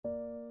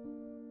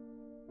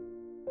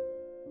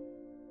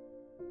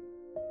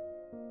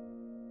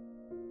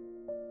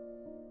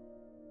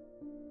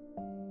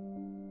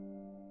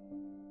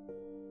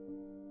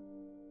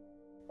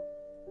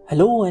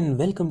Hello and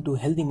welcome to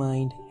Healthy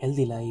Mind,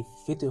 Healthy Life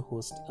with your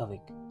host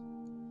Avik.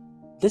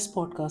 This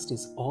podcast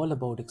is all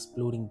about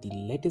exploring the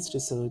latest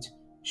research,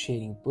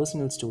 sharing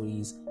personal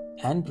stories,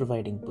 and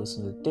providing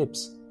personal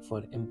tips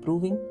for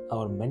improving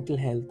our mental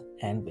health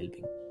and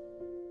well-being.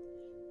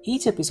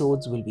 Each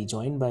episodes will be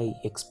joined by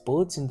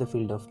experts in the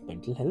field of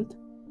mental health,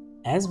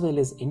 as well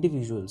as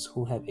individuals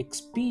who have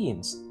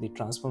experienced the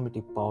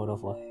transformative power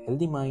of a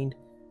healthy mind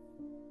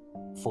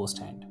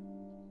firsthand.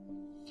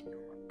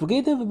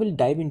 Together, we will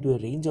dive into a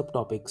range of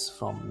topics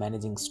from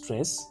managing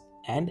stress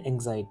and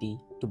anxiety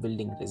to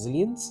building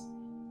resilience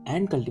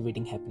and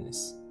cultivating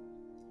happiness.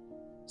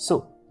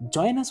 So,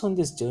 join us on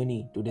this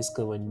journey to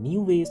discover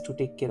new ways to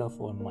take care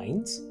of our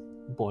minds,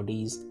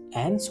 bodies,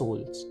 and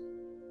souls.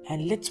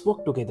 And let's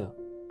work together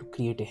to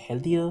create a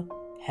healthier,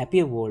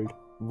 happier world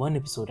one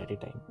episode at a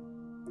time.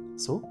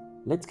 So,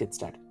 let's get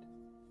started.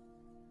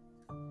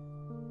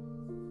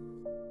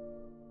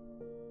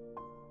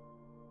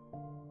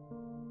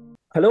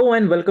 Hello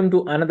and welcome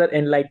to another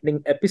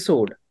enlightening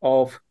episode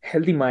of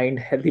Healthy Mind,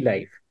 Healthy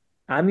Life.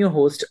 I'm your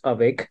host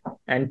Avik,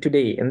 and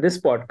today in this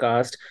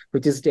podcast,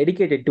 which is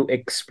dedicated to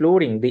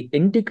exploring the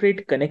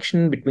intricate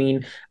connection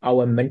between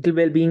our mental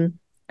well-being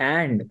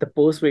and the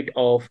pursuit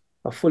of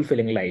a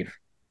fulfilling life.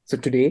 So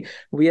today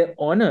we are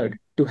honored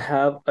to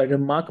have a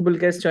remarkable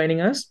guest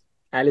joining us,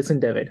 Alison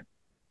David.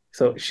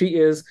 So she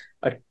is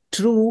a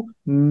true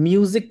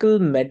musical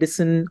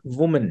medicine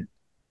woman,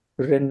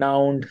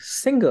 renowned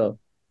singer,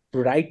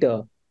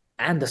 writer,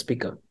 and the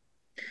speaker.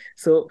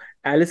 So,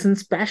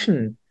 Allison's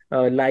passion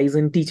lies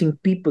in teaching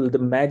people the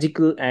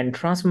magical and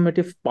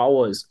transformative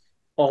powers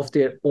of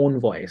their own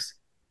voice.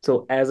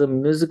 So, as a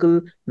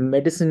musical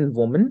medicine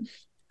woman,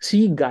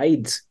 she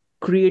guides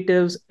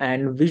creatives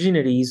and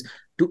visionaries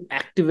to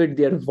activate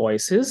their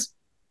voices,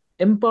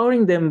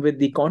 empowering them with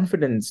the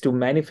confidence to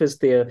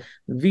manifest their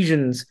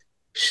visions,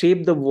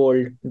 shape the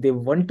world they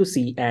want to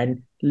see,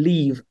 and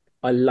leave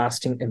a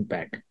lasting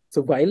impact.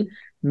 So, while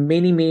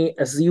many may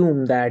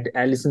assume that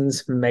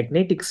Allison's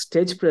magnetic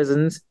stage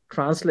presence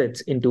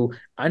translates into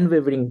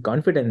unwavering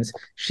confidence,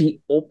 she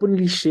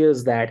openly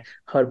shares that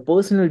her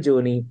personal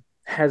journey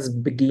has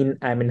been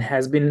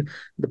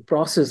the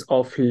process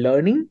of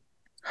learning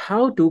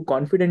how to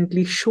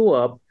confidently show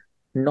up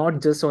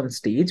not just on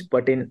stage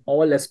but in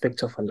all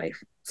aspects of her life.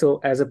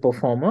 So as a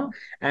performer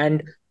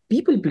and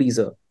people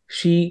pleaser,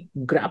 she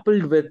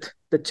grappled with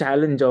the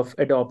challenge of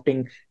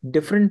adopting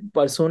different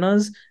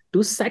personas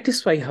to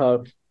satisfy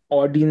her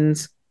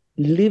audience,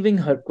 leaving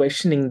her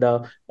questioning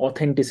the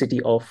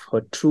authenticity of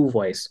her true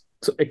voice.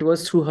 So it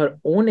was through her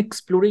own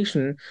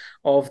exploration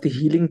of the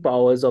healing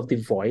powers of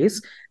the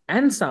voice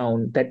and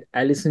sound that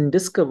Allison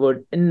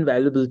discovered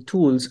invaluable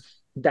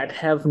tools that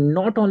have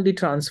not only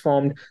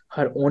transformed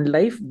her own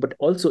life but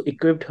also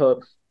equipped her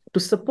to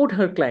support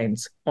her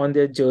clients on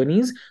their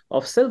journeys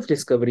of self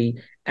discovery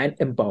and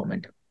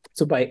empowerment.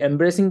 So, by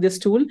embracing this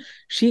tool,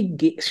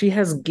 she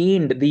has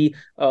gained the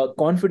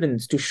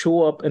confidence to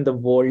show up in the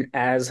world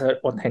as her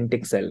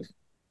authentic self.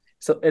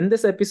 So, in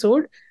this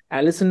episode,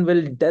 Alison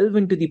will delve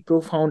into the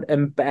profound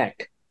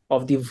impact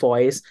of the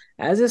voice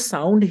as a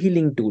sound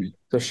healing tool.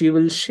 So, she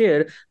will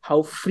share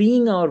how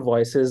freeing our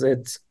voices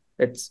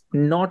it's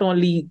not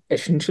only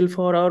essential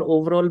for our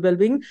overall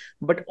well-being,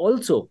 but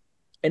also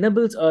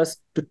enables us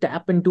to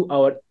tap into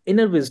our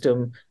inner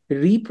wisdom,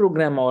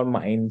 reprogram our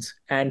minds,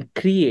 and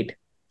create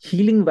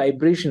healing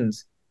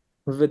vibrations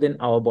within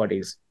our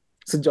bodies.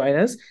 So join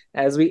us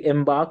as we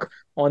embark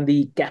on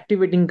the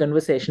captivating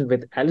conversation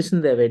with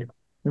Alison David,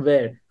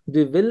 where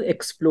we will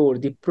explore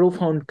the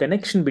profound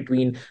connection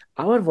between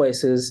our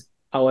voices,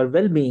 our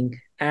well being,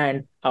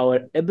 and our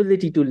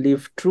ability to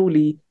live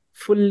truly,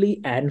 fully,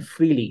 and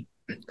freely.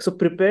 So,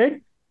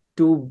 prepared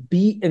to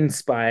be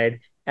inspired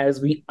as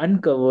we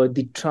uncover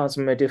the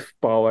transformative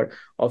power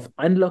of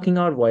unlocking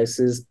our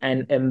voices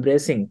and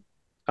embracing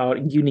our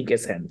unique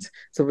essence.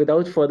 So,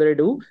 without further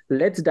ado,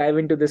 let's dive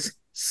into this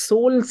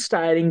soul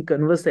stirring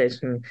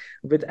conversation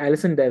with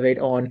Alison David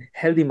on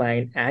healthy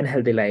mind and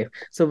healthy life.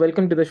 So,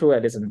 welcome to the show,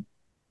 Alison.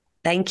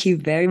 Thank you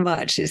very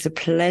much. It's a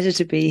pleasure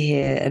to be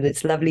here, and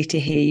it's lovely to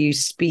hear you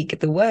speak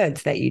the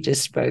words that you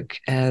just spoke.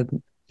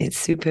 It's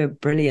super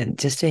brilliant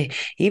just to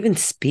even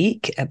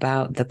speak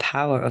about the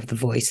power of the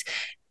voice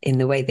in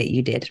the way that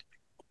you did.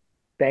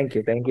 Thank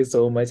you. Thank you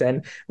so much.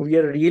 And we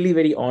are really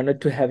very honored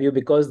to have you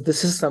because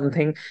this is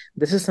something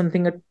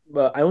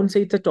I won't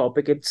say it's a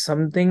topic, it's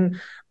something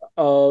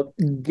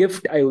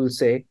gift, I will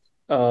say.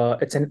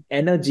 It's an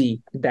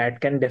energy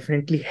that can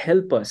definitely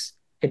help us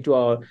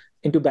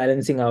into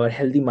balancing our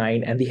healthy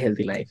mind and the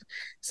healthy life.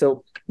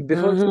 So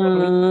before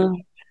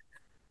Mhm.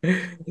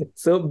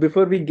 so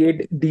before we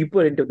get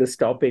deeper into this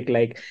topic,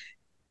 like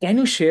can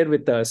you share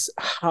with us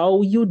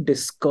how you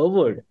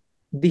discovered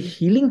the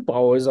healing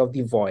powers of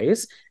the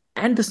voice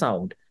and the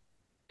sound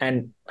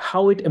and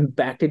how it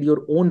impacted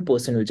your own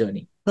personal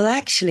journey? Well,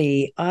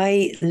 actually,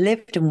 I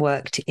lived and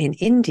worked in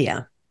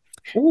India,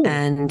 Oh,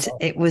 and wow.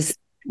 it was,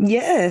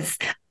 yes,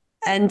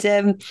 and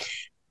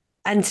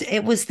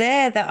it was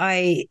there that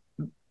I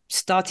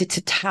started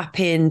to tap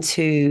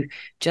into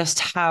just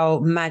how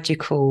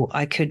magically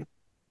I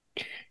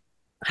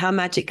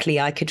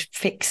could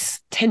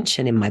fix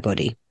tension in my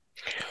body.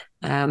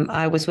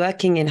 I was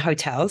working in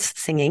hotels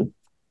singing,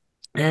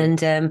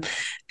 and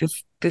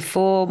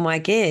before my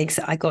gigs,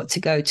 I got to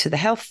go to the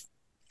health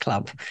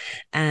club,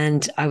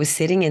 and I was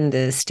sitting in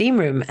the steam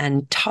room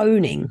and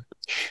toning.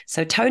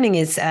 So toning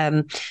is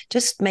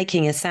just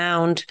making a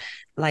sound.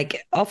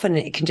 Like often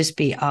it can just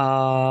be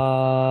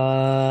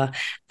and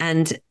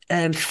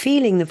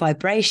feeling the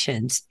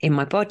vibrations in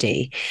my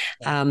body,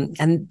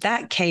 and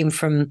that came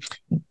from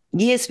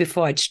years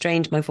before I'd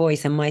strained my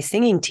voice, and my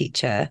singing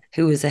teacher,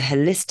 who was a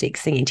holistic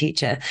singing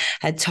teacher,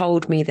 had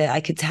told me that I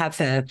could have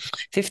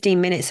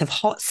 15 minutes of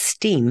hot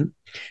steam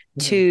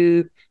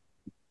to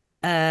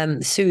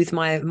soothe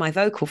my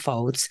vocal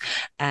folds.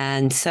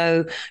 And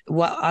so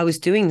what I was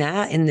doing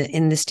that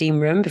in the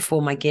steam room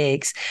before my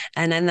gigs,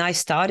 and then I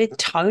started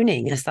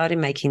toning. I started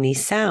making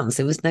these sounds.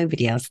 There was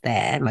nobody else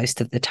there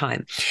most of the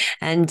time,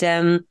 and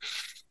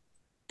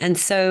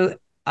so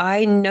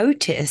I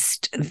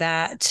noticed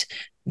that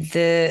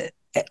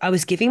I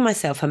was giving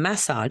myself a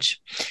massage.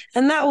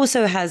 And that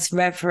also has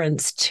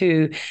reference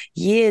to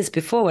years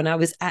before when I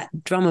was at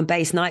drum and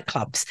bass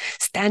nightclubs,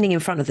 standing in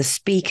front of the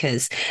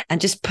speakers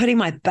and just putting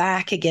my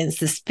back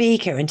against the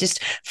speaker and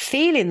just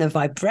feeling the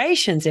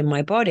vibrations in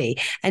my body.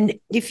 And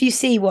if you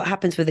see what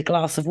happens with a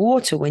glass of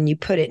water when you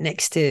put it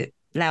next to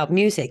loud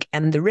music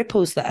and the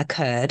ripples that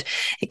occurred,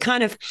 it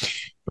kind of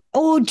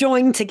all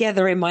joined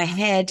together in my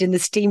head in the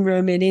steam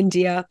room in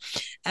India.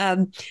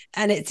 And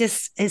it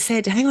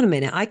said, hang on a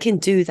minute, I can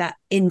do that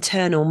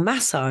internal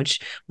massage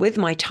with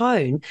my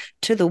tone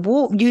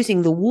to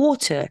using the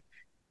water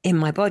in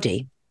my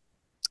body.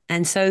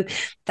 And so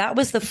that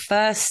was the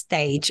first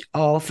stage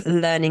of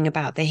learning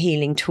about the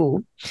healing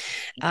tool.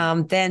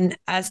 Then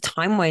as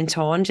time went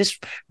on,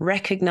 just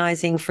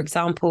recognizing, for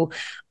example,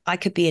 I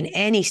could be in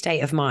any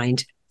state of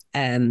mind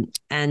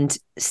and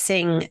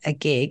sing a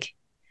gig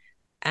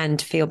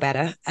and feel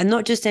better, and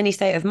not just any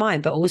state of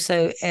mind, but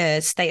also a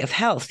state of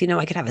health.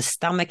 I could have a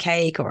stomach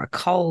ache or a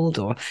cold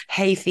or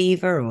hay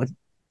fever or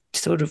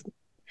sort of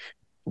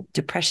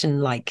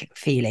depression-like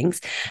feelings.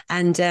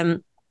 And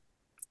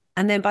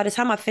then by the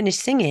time I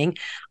finished singing,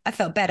 I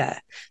felt better.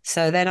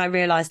 So then I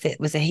realized it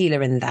was a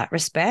healer in that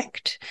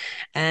respect.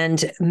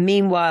 And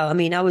meanwhile,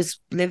 I was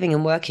living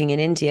and working in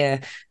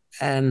India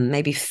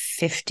maybe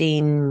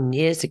 15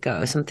 years ago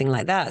or something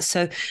like that.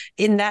 So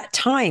in that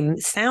time,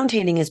 sound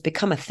healing has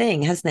become a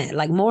thing, hasn't it?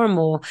 Like more and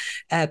more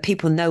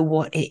people know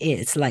what it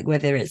is, like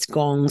whether it's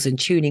gongs and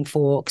tuning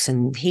forks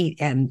and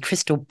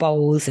crystal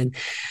bowls. And,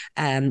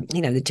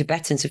 the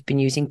Tibetans have been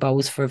using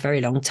bowls for a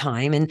very long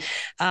time.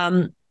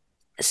 And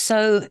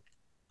so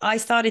I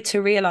started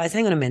to realize,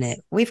 hang on a minute,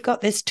 we've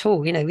got this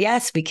tool.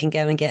 Yes, we can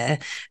go and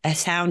get a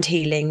sound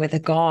healing with a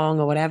gong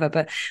or whatever,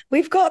 but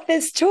we've got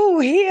this tool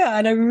here,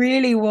 and I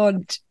really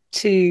want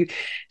to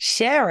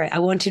share it. I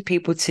wanted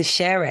people to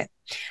share it.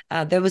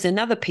 There was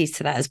another piece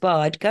to that as well.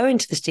 I'd go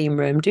into the steam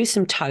room, do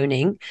some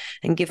toning,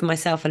 and give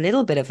myself a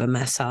little bit of a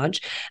massage,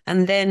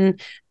 and then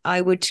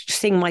I would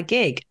sing my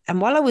gig.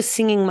 And while I was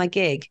singing my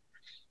gig,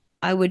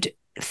 I would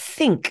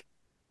think,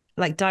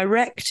 like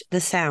direct the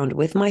sound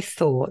with my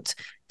thought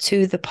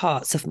to the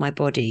parts of my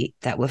body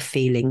that were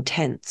feeling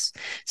tense.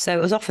 So it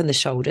was often the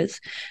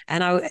shoulders,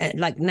 and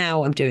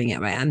now I'm doing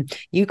it right. And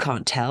you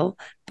can't tell,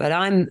 but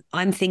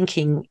I'm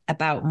thinking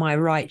about my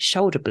right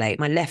shoulder blade,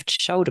 my left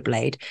shoulder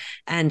blade,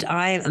 and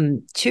I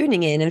am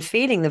tuning in and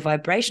feeling the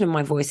vibration of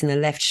my voice in the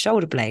left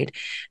shoulder blade.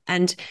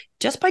 And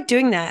just by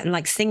doing that and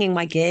like singing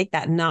my gig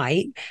that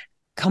night,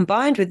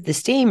 combined with the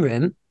steam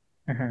room,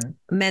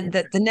 meant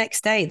that the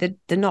next day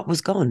the knot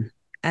was gone.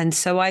 And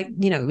so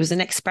it was an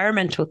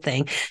experimental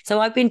thing. So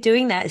I've been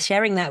doing that,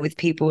 sharing that with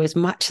people as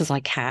much as I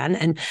can,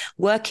 and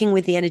working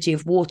with the energy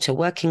of water,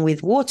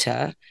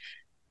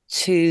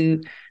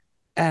 to,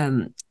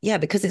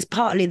 because it's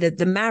partly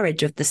the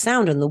marriage of the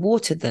sound and the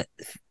water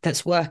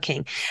that's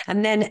working.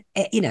 And then,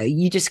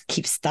 you just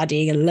keep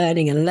studying and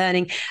learning and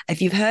learning.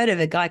 If you've heard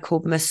of a guy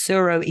called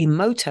Masaru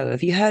Emoto,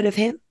 have you heard of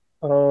him?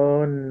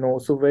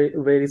 No. So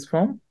where is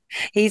from?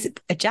 He's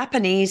a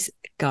Japanese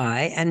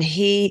guy, and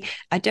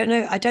I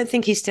don't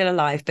think he's still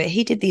alive, but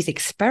he did these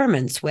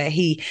experiments where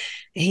he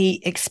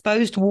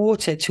exposed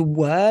water to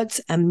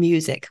words and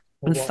music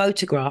and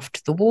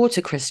photographed the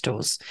water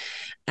crystals.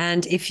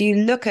 And if you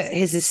look at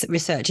his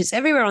research, it's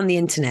everywhere on the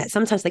internet.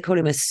 Sometimes they call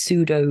him a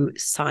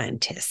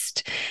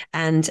pseudo-scientist.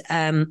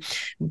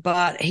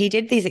 But he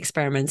did these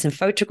experiments and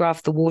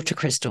photographed the water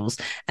crystals.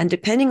 And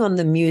depending on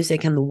the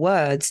music and the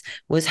words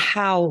was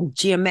how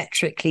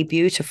geometrically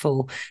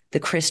beautiful the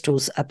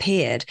crystals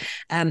appeared.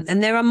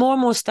 And there are more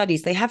and more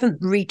studies. They haven't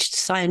reached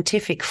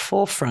scientific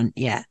forefront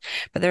yet,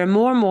 but there are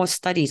more and more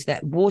studies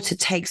that water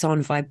takes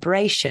on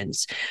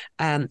vibrations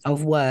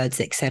of words,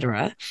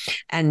 etc.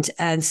 And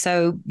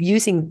so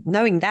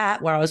knowing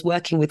that, where I was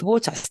working with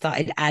water, I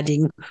started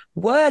adding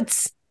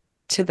words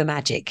to the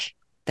magic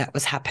that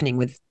was happening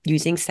with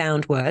using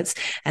sound words.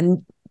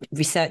 And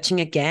researching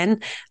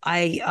again,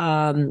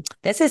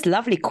 there's this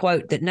lovely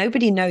quote that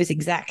nobody knows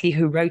exactly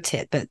who wrote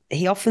it, but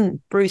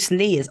Bruce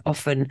Lee is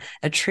often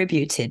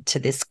attributed to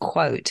this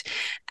quote.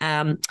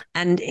 And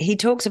he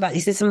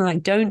says something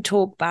like, don't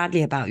talk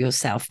badly about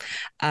yourself.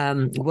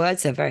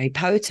 Words are very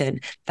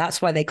potent.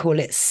 That's why they call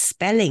it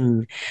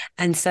spelling.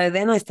 And so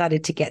then I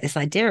started to get this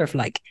idea of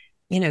like,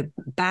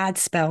 bad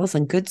spells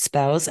and good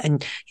spells.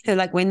 And,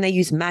 like when they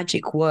use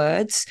magic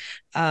words,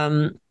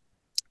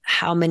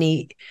 how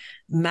many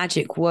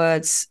magic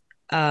words,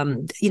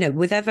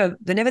 whenever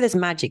there's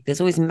magic,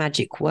 there's always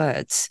magic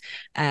words.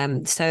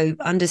 So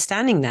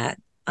understanding that,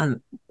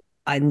 I'm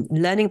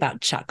learning about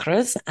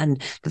chakras,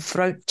 and the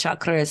throat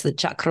chakra is the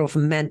chakra of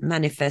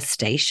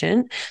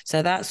manifestation.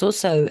 So that's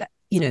also,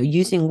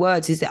 using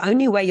words is the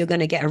only way you're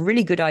going to get a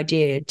really good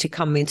idea to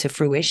come into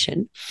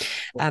fruition.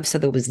 So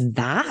there was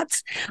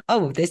that.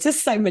 Oh, there's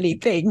just so many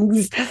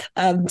things.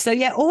 So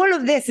yeah, all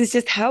of this is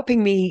just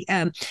helping me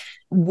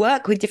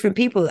work with different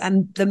people.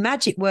 And the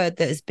magic word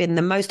that has been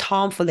the most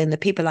harmful in the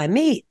people I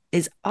meet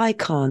is I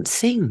can't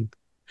sing.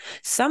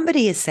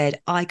 Somebody has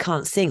said, I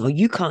can't sing, or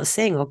you can't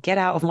sing, or get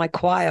out of my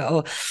choir,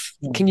 or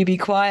can you be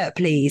quiet,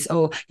 please?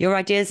 Or your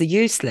ideas are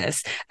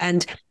useless.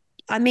 And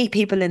I meet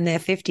people in their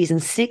 50s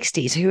and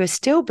 60s who are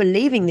still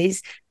believing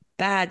these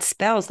bad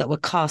spells that were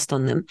cast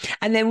on them.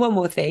 And then one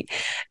more thing,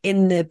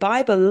 in the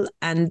Bible,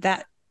 and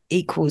that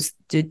equals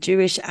the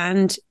Jewish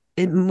and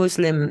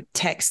Muslim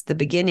text, the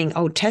beginning,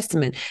 Old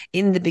Testament,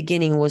 in the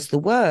beginning was the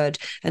word.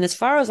 And as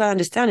far as I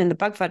understand, in the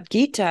Bhagavad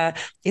Gita,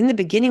 in the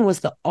beginning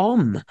was the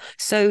Om.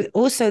 So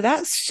also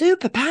that's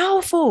super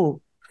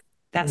powerful.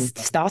 That's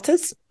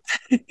starters.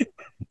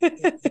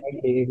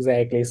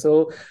 Exactly.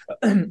 So,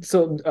 I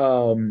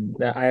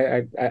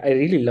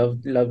really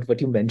loved what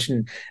you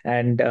mentioned,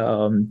 and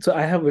so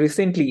I have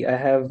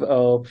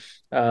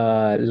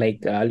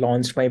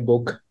launched my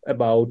book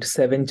about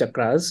 7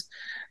 chakras.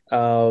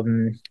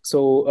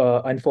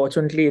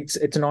 Unfortunately,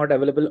 it's not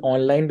available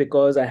online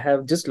because I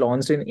have just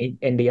launched in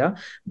India,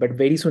 but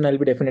very soon I'll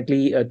be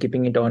definitely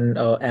keeping it on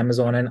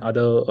Amazon and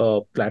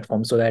other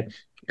platforms so that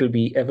it will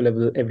be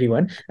available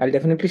everyone. I'll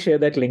definitely share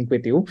that link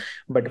with you.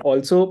 But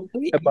also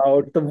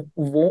about the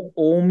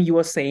Om you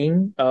were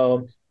saying,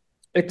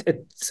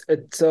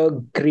 it's a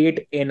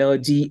great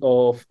energy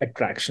of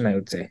attraction, I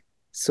would say.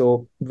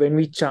 So when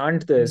we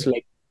chant this,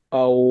 like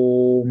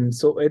Om,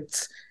 so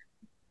it's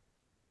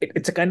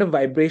a kind of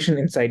vibration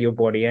inside your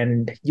body,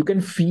 and you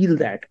can feel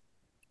that.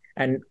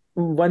 And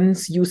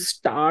once you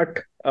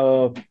start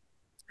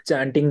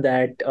chanting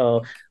that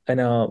in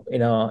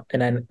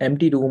an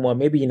empty room, or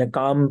maybe in a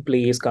calm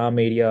place, calm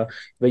area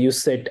where you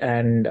sit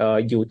and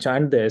you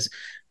chant this,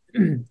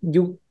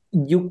 you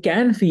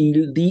can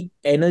feel the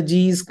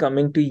energies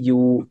coming to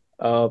you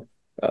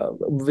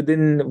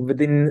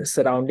within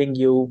surrounding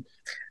you.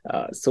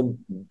 So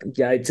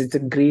yeah, it's a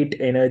great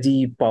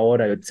energy power,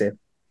 I would say.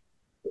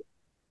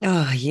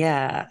 Oh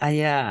yeah,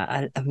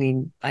 I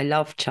mean, I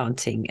love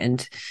chanting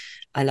and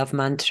I love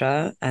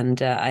mantra, and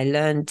I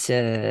learned.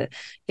 I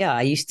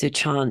used to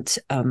chant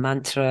a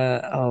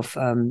mantra of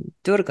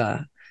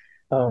Durga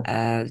Oh,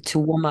 to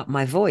warm up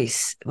my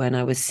voice when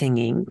I was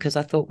singing, because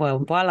I thought, well,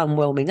 while I'm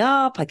warming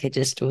up, I could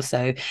just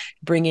also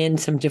bring in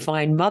some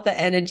divine mother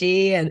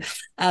energy, and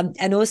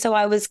also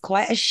I was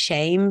quite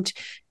ashamed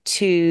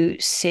to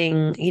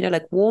sing,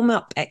 like warm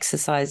up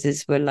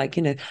exercises were like,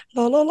 la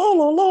la la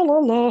la la la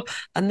la,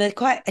 and they're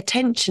quite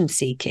attention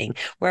seeking.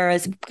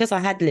 Whereas because I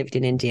had lived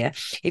in India,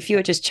 if you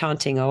were just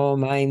chanting, oh,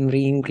 Maim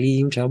Reem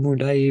Gleam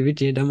Chamundai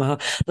Vijayadamaha,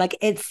 like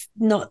it's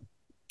not,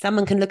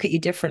 someone can look at you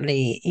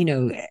differently,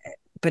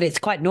 but it's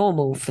quite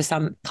normal for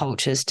some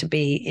cultures to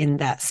be in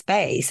that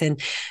space. And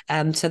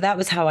so that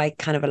was how I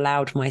kind of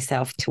allowed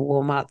myself to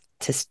warm up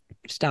to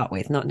start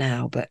with, not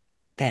now, but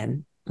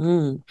then.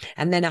 And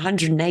then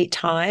 108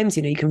 times,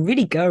 you can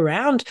really go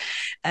around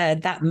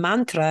that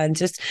mantra and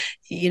just,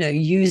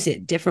 use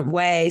it different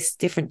ways,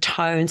 different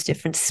tones,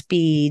 different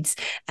speeds.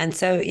 And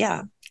so,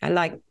 yeah, I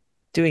like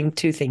doing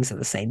two things at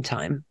the same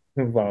time.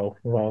 wow,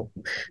 wow.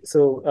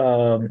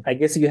 So I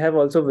guess you have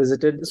also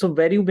visited. So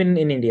where you been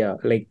in India,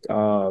 like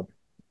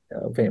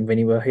when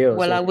you were here?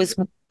 Well,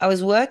 So I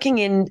was working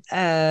in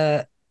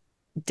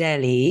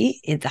Delhi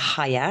in the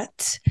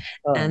Hyatt,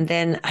 uh, and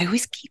then I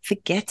always keep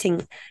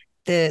forgetting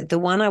the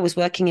one I was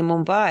working in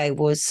Mumbai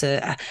was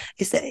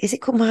is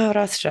it called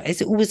Maharashtra?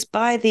 It was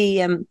by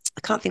the I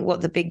can't think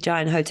what the big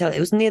giant hotel. It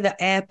was near the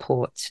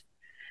airport.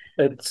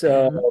 it's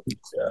Um,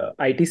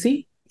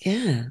 ITC.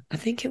 yeah, I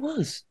think it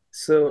was.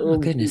 Oh my So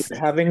goodness,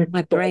 having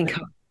my Tom, brain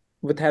can't.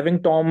 with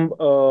having Tom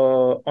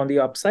on the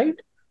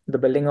upside, the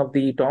building of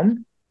the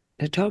Tom.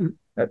 Tom.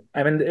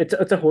 I mean, it's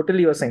a hotel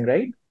you were saying,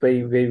 right? Where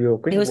you were It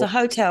working. was a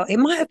hotel. It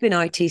might have been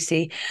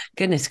ITC.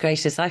 Goodness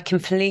gracious, I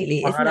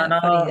completely. Isn't that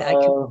Maharana, funny that I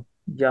can?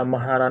 yeah,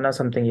 Maharana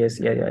something. Yes,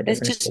 yeah, yeah,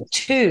 There's definitely. just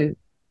two.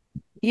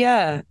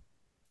 Yeah.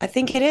 I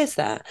think it is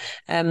that.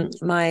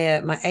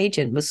 My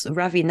agent was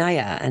Ravi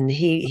Nair, and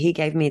he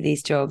gave me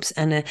these jobs.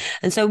 And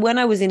so when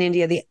I was in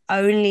India, the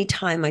only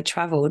time I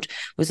traveled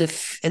was a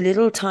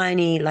little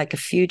tiny, like a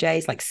few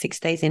days, like 6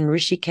 days in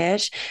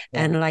Rishikesh,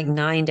 Yeah. and like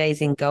 9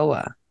 days in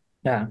Goa.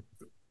 Yeah.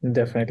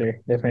 Definitely,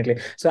 definitely.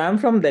 So I'm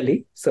from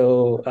Delhi.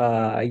 So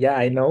yeah,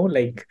 I know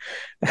like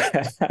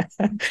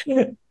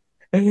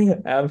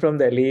I'm from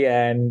Delhi,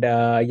 and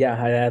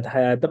yeah,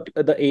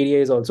 the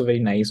area is also very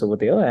nice over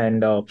there.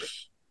 And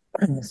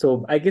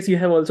so I guess you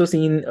have also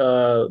seen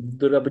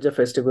Durga Puja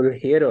festival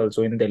here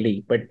also in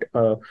Delhi, but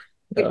uh,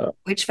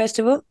 Which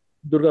festival?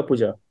 Durga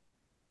Puja.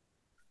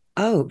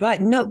 Oh,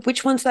 right. No,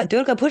 which one's that?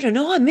 Durga Puja.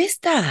 No, I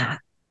missed that.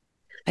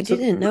 I So,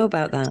 didn't know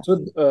about that.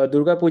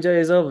 Durga Puja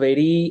is a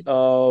very,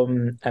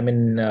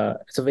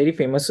 it's a very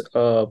famous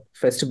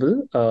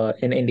festival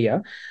in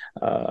India.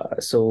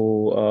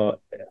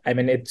 I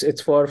mean,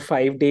 it's for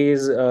 5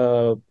 days.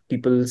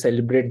 People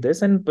celebrate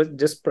this, and but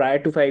just prior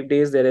to 5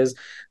 days, there is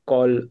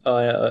called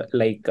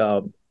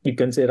you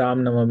can say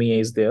Ram Navami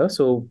is there.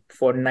 So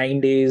for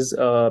 9 days,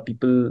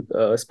 people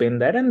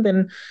spend that, and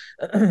then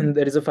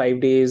there is a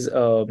 5 days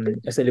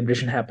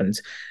celebration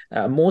happens.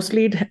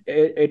 Mostly,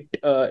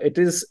 it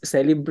is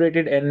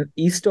celebrated in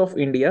east of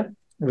India,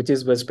 which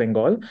is West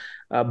Bengal.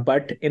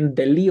 But in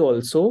Delhi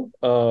also,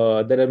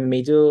 there are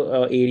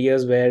major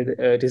areas where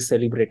it is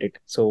celebrated.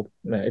 So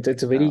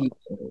it's a very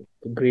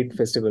great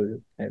festival,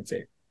 I'd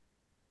say.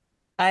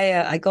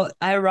 I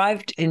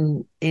arrived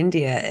in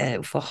India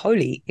for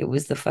Holi. It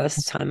was the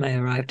first time I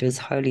arrived. It was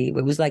Holi.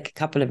 It was like a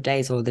couple of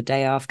days or the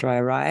day after I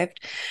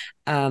arrived,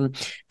 um,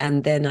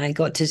 and then I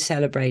got to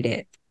celebrate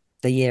it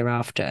the year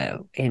after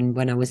in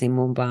when I was in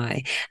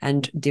Mumbai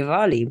and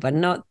Diwali, but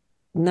not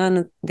none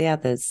of the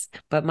others.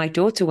 But my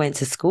daughter went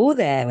to school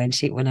there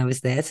when I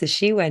was there, so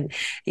she went.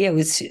 Yeah, it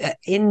was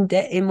in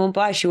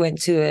Mumbai. She went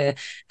to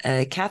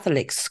a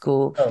Catholic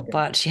school, Okay.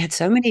 but she had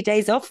so many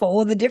days off for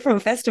all the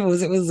different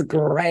festivals. It was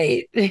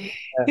great.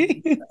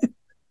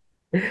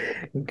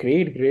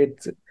 Great,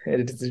 great.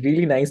 It's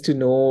really nice to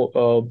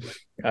know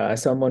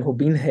someone who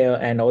been here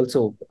and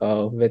also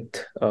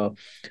with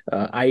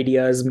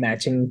ideas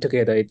matching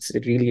together. It's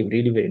really,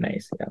 really very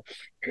nice. Yeah.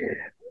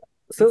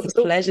 It's So, a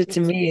so pleasure to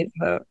me.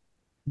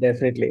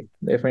 definitely,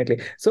 definitely.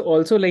 So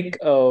also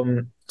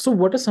so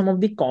what are some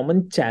of the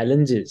common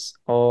challenges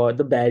or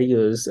the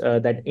barriers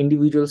that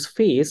individuals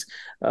face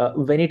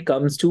when it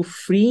comes to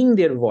freeing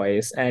their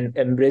voice and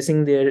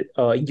embracing their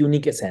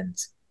unique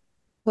essence?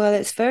 Well,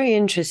 it's very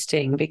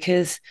interesting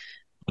because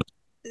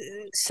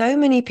so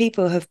many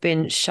people have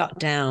been shut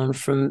down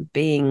from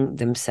being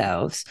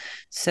themselves.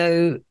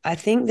 So I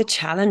think the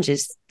challenge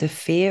is the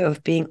fear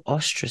of being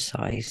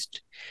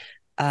ostracized.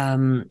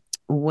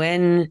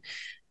 When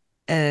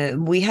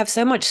we have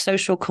so much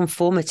social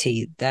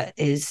conformity that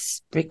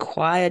is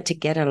required to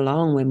get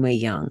along when we're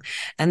young.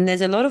 And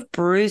there's a lot of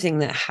bruising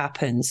that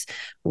happens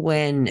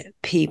when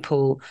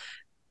people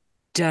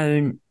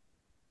don't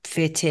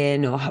fit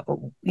in or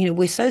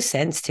we're so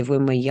sensitive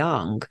when we're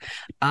young,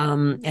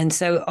 and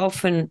so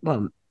often,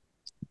 well,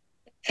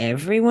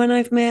 everyone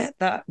I've met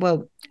that,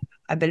 well,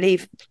 I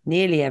believe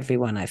nearly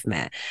everyone I've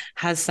met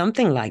has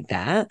something like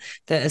that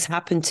has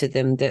happened to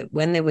them that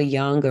when they were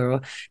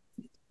younger.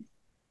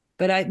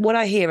 But what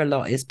I hear a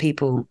lot is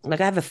people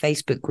like I have a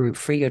Facebook group,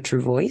 Free Your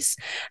True Voice.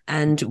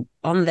 And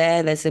on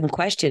there's some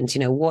questions,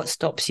 what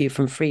stops you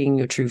from freeing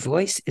your true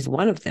voice is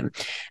one of them.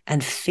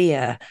 And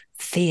fear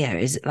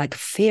is like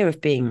fear of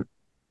being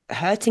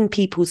hurting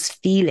people's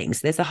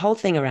feelings. There's a whole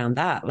thing around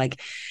that. Like,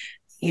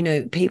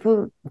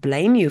 people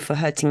blame you for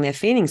hurting their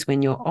feelings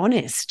when you're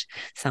honest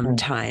Mm.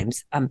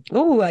 sometimes.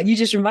 You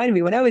just reminded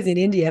me when I was in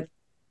India,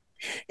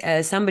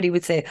 somebody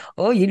would say,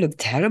 "Oh, you look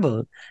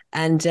terrible,"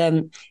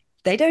 and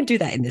they don't do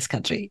that in this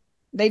country.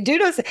 They do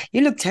not say you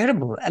look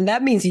terrible, and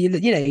that means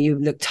you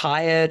look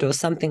tired or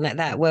something like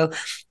that. Well,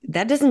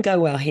 that doesn't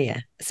go well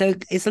here. So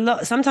it's a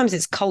lot. Sometimes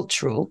it's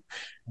cultural.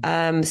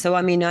 So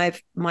I mean,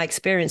 my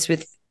experience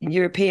with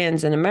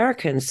Europeans and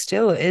Americans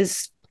still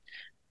is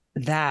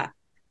that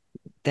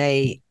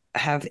they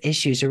have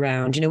issues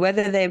around,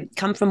 whether they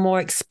come from more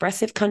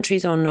expressive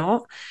countries or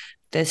not,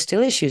 there's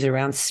still issues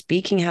around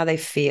speaking how they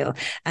feel.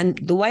 And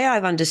the way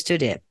I've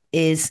understood it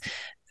is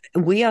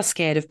we are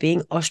scared of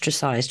being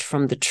ostracized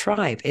from the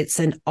tribe. It's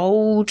an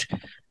old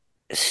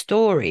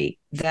story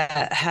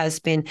that has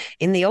been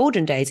in the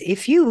olden days.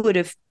 If you would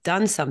have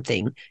done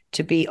something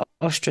to be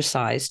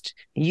ostracized,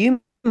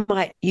 you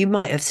might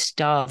have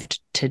starved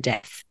to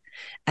death.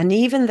 And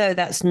even though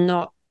that's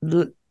not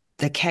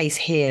the case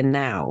here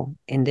now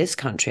in this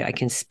country, I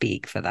can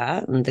speak for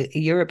that, and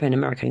Europe and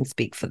America can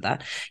speak for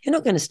that. You're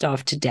not going to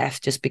starve to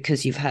death just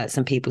because you've hurt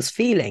some people's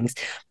feelings.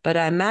 But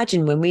I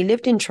imagine when we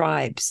lived in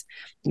tribes,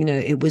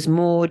 it was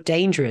more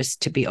dangerous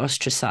to be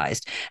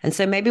ostracized. And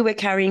so maybe we're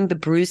carrying the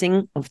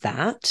bruising of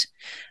that.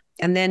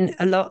 And then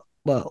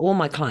all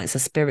my clients are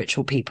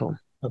spiritual people.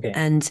 Okay.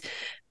 And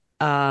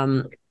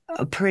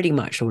pretty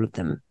much all of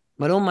them.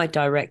 But all my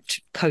direct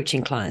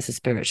coaching clients are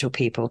spiritual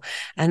people.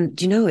 And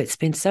it's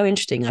been so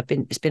interesting.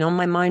 It's been on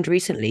my mind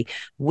recently.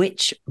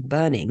 Witch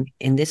burning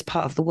in this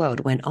part of the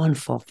world went on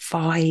for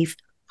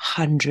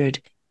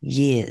 500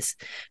 years.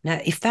 Now,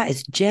 if that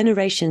is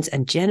generations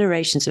and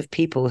generations of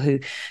people who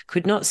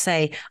could not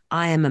say,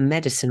 I am a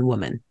medicine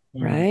woman,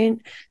 right?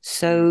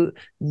 So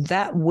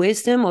that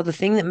wisdom, or the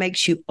thing that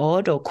makes you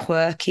odd or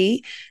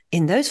quirky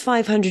in those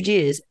 500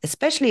 years,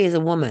 especially as a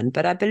woman,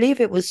 but I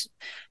believe it was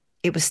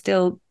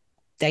still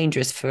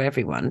dangerous for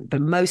everyone, but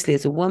mostly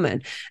as a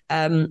woman,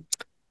 could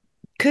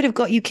have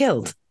got you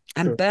killed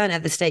and burned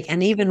at the stake,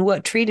 and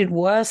even treated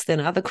worse than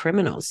other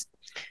criminals.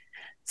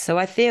 So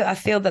I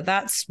feel that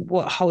that's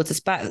what holds us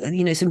back.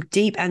 Some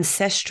deep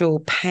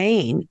ancestral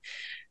pain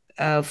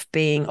of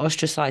being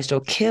ostracized or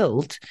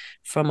killed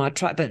from our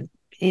tribe, but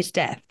it's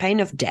death, pain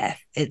of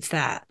death. It's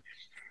that.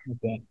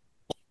 Okay.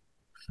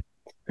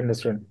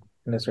 Understood.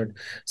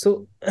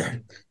 So,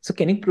 so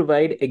can you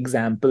provide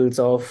examples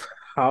of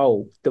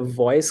how the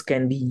voice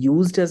can be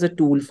used as a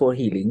tool for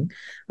healing,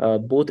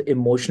 both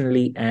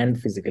emotionally and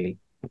physically?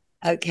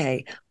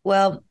 Okay.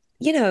 Well,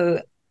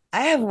 I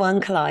have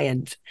one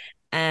client,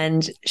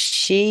 and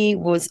she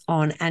was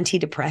on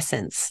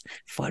antidepressants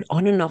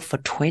on and off for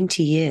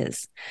 20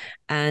 years.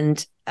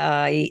 And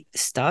I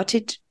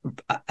started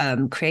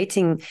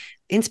creating,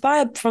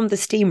 inspired from the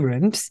steam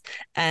rooms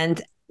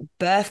and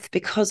birthed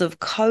because of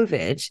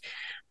COVID.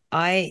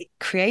 I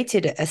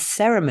created a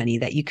ceremony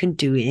that you can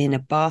do in a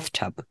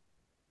bathtub.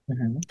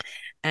 Mm-hmm.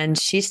 And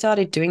she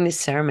started doing this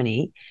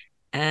ceremony,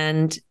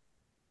 and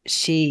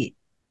she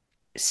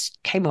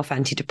came off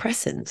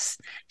antidepressants.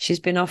 She's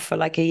been off for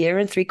like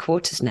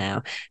 1.75 years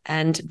now.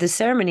 And the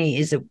ceremony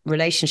is a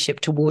relationship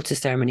to water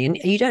ceremony. And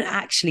you don't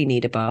actually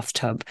need a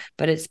bathtub,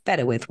 but it's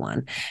better with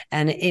one.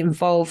 And it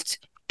involved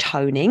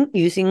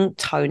using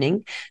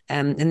toning.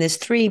 And there's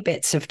 3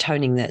 bits of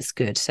toning that's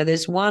good. So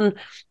there's one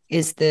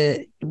is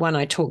the one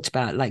I talked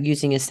about, like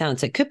using a sound.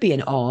 So it could be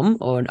an om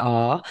or an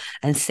ah,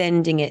 and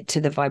sending it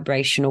to the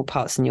vibrational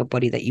parts in your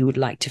body that you would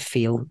like to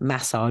feel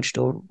massaged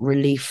or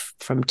relief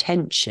from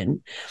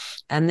tension.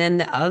 And then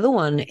the other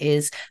one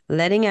is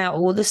letting out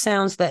all the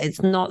sounds that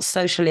it's not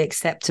socially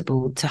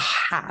acceptable to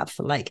have,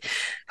 like,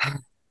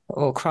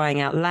 or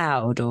crying out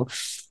loud, or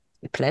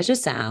pleasure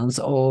sounds,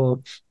 or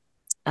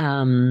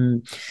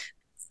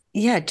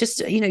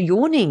just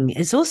yawning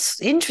is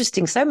also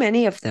interesting. So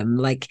many of them,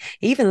 like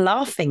even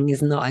laughing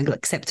is not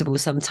acceptable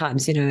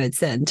sometimes, at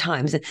certain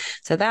times.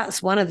 So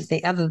that's one of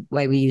the other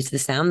way we use the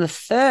sound. The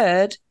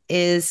third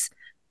is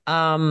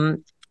oh,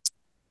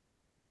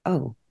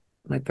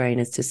 my brain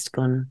has just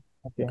gone.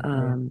 Okay.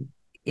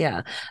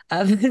 Yeah.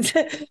 I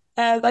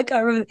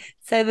can't remember.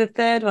 So the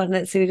third one,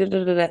 let's see.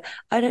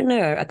 I don't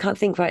know. I can't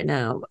think right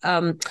now.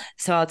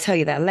 So I'll tell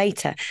you that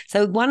later.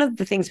 So one of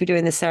the things we do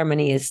in the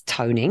ceremony is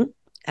toning.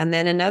 And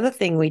then another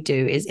thing we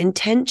do is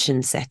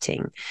intention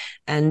setting.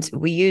 And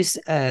we use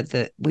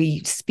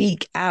we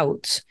speak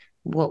out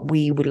what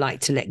we would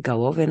like to let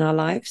go of in our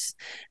lives.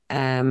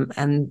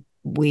 And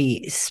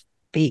we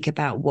speak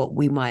about what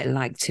we might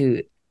like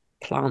to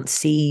plant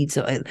seeds,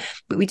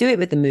 but we do it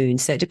with the moon.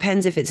 So it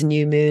depends if it's a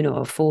new moon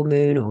or a full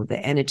moon or the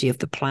energy of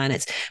the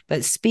planets.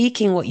 But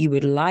speaking what you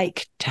would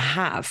like to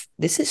have,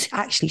 this is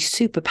actually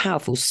super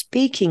powerful.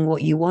 Speaking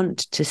what you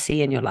want to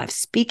see in your life,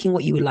 speaking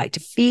what you would like to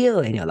feel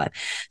in your life.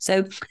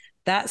 So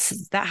that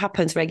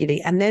happens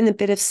regularly. And then a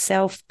bit of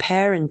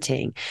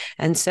self-parenting.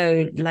 And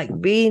so like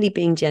really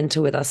being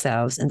gentle with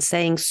ourselves and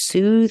saying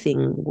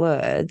soothing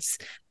words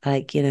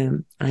like,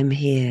 I'm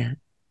here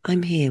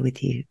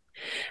with you.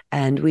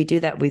 And we do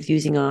that with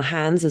using our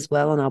hands as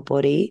well on our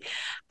body.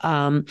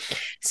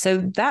 So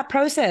that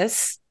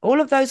process, all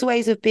of those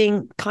ways of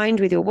being kind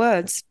with your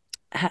words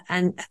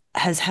and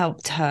has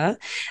helped her.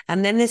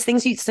 And then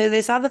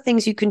there's other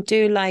things you can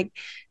do, like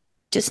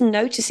just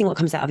noticing what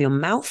comes out of your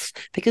mouth,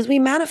 because we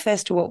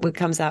manifest what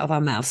comes out of our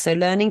mouth. So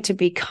learning to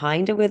be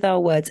kinder with our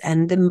words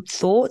and the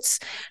thoughts,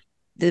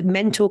 the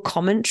mental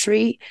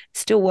commentary,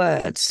 still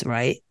words,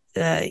 right?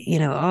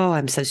 Oh,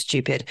 I'm so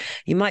stupid.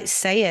 You might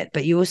say it,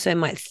 but you also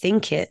might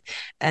think it.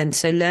 And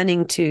so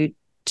learning to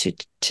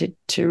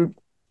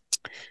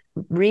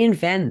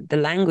reinvent the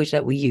language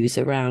that we use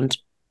around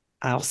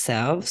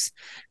ourselves.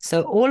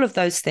 So all of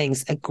those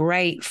things are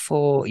great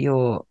for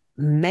your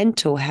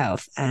mental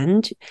health,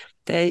 and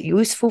they're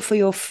useful for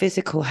your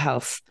physical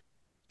health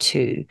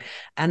too.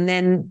 And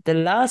then the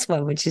last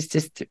one, which is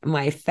just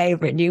my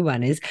favorite new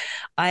one, is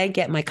I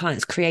get my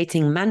clients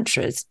creating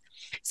mantras.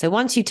 So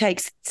once you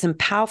take some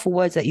powerful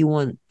words that you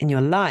want in your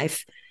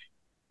life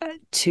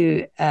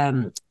to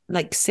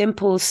like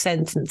simple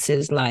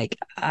sentences, like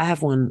I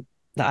have one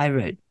that I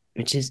wrote,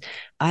 which is,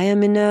 I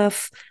am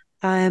enough,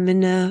 I am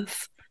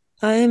enough,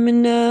 I am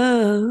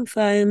enough,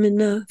 I am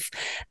enough.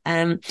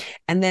 And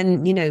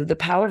then, the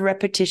power of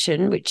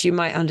repetition, which you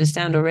might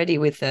understand already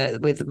with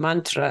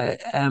mantra,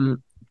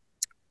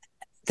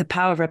 the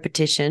power of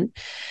repetition,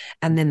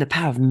 and then the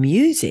power of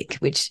music,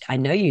 which I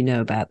know you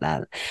know about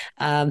that.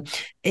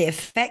 It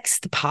affects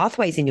the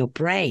pathways in your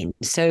brain.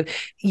 So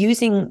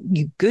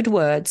using good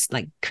words,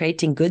 like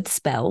creating good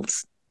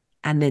spells,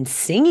 And then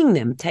singing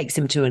them takes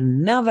them to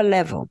another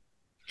level.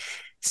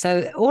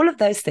 So all of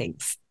those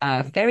things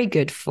are very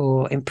good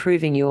for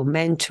improving your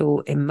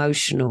mental,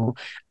 emotional,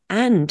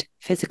 and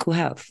physical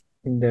health.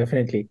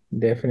 Definitely,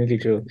 definitely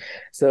true.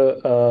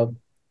 So,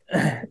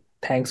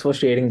 thanks for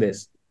sharing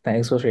this.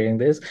 Thanks for sharing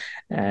this.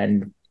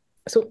 And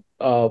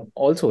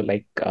also,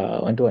 like, I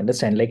want to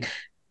understand, like,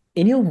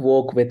 in your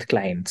work with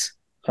clients,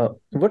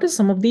 what are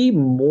some of the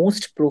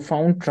most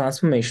profound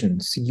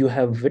transformations you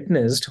have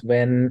witnessed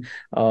when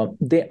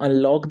they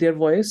unlock their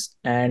voice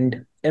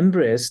and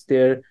embrace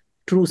their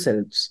true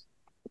selves?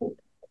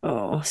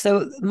 Oh,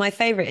 so my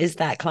favorite is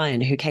that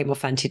client who came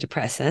off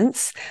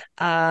antidepressants.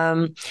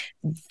 Um,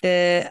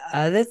 the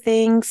other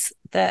things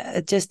that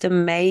are just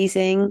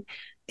amazing,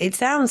 it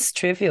sounds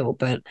trivial,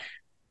 but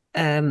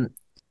um,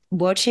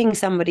 watching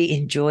somebody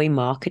enjoy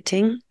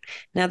marketing.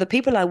 Now, the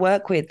people I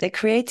work with, they're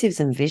creatives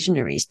and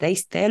visionaries.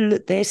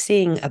 They're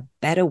seeing a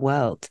better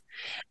world,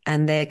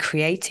 and they're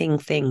creating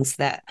things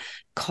that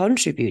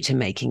contribute to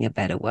making a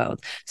better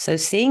world. So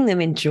seeing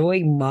them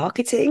enjoy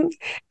marketing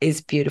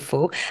is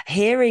beautiful.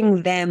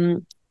 Hearing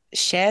them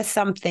share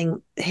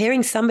something,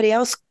 hearing somebody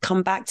else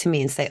come back to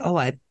me and say, "Oh,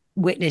 I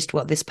witnessed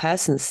what this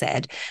person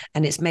said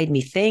and it's made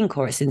me think,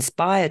 or it's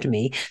inspired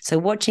me." So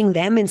watching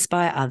them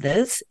inspire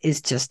others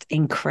is just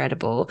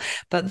incredible.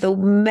 But the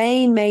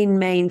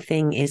main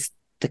thing is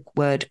the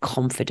word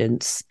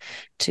confidence.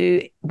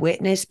 To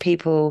witness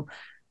people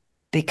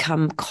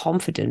become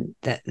confident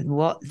that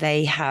what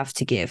they have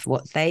to give,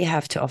 what they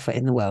have to offer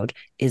in the world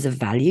is of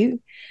value.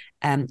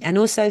 And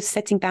also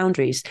setting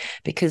boundaries,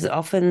 because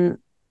often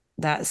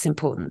that's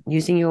important.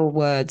 Using your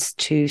words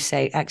to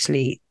say,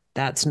 actually,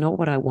 that's not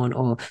what I want,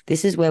 or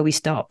this is where we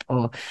stop.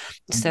 Or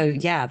so,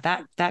 yeah,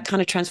 that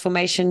kind of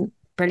transformation,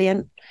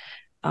 brilliant.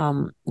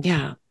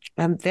 Yeah,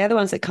 they're the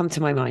ones that come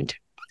to my mind.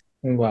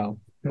 Wow,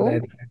 Oh,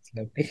 that's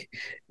lovely.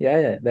 Yeah,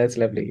 yeah, that's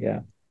lovely.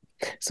 Yeah.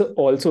 So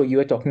also you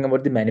are talking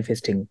about the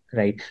manifesting,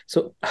 right?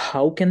 So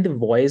how can the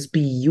voice be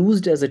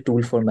used as a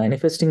tool for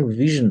manifesting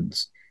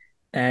visions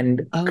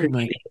and oh my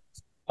creating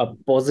a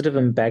positive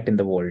impact in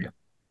the world?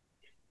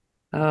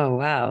 Oh,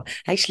 wow.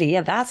 Actually,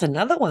 yeah, that's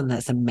another one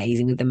that's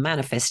amazing with the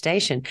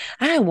manifestation.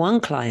 I had one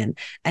client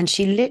and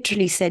she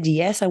literally said,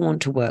 "Yes, I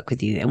want to work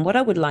with you. And what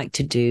I would like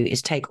to do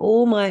is take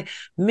all my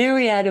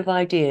myriad of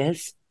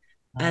ideas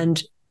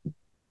and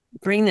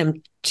bring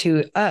them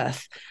to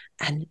earth."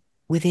 And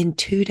within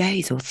 2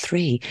 days or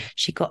three,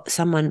 she got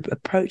someone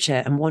approach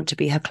her and want to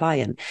be her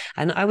client.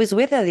 And I was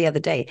with her the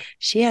other day.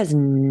 She has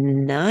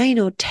 9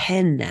 or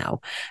 10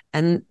 now.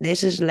 And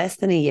this is less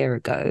than a year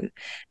ago.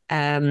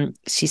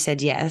 She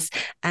said yes.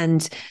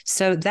 And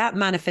so that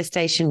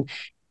manifestation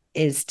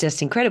is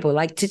just incredible.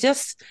 Like to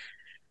just,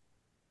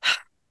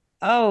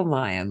 oh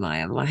my, oh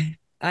my, oh my.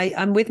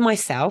 I'm with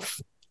myself.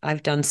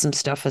 I've done some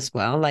stuff as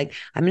well. Like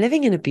I'm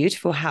living in a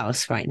beautiful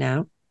house right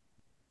now.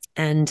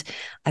 And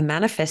I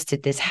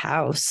manifested this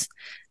house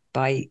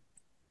by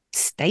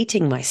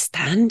stating my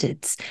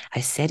standards. I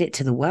said it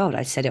to the world.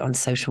 I said it on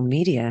social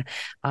media.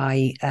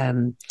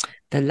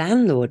 The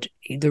landlord,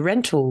 the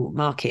rental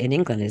market in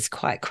England is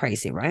quite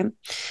crazy, right?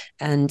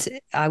 And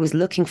I was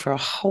looking for a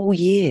whole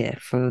year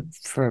for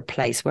a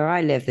place where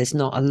I live. There's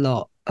not a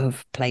lot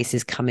of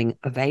places coming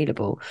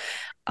available.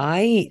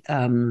 I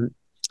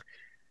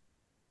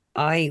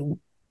I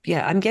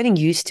yeah, I'm getting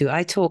used to.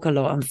 I talk a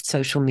lot on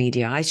social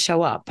media. I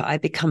show up. I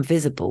become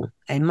visible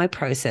in my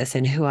process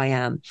and who I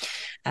am.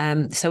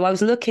 So I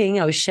was looking.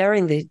 I was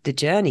sharing the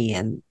journey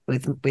and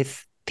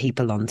with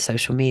people on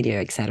social media,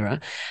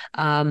 etc.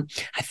 I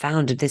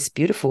found this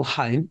beautiful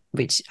home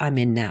which I'm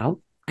in now,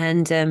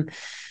 and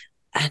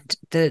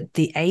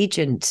the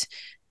agent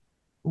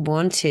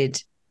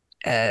wanted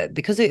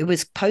because it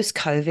was post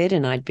COVID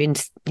and I'd been,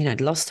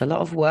 I'd lost a lot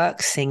of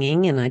work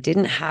singing and I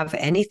didn't have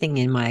anything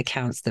in my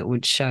accounts that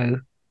would show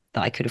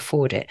that I could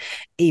afford it,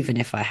 even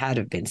if I had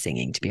have been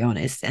singing, to be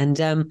honest. And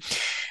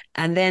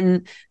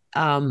then,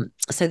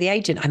 so the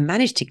agent, I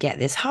managed to get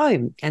this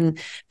home. And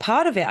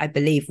part of it, I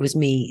believe, was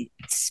me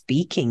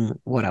speaking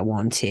what I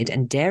wanted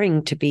and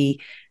daring to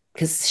be,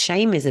 because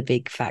shame is a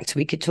big factor.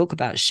 We could talk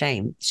about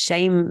shame,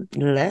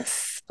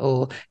 shameless,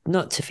 or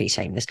not to feel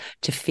shameless,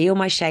 to feel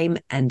my shame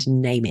and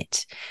name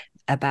it,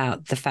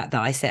 about the fact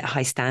that I set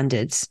high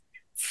standards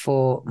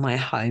for my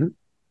home,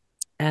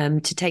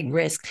 to take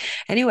risks.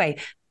 Anyway,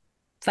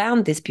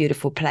 found this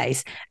beautiful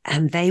place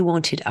and they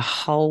wanted a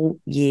whole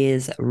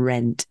year's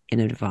rent in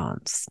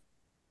advance.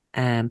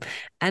 Um,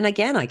 and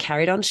again, I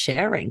carried on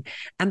sharing.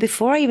 And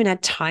before I even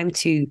had time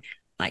to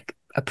like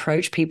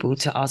approach people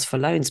to ask for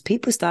loans,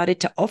 people started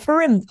to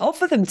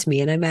offer them to me,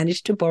 and I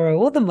managed to borrow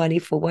all the money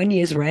for 1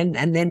 year's rent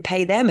and then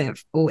pay them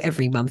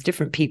every month,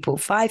 different people,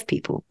 5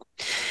 people.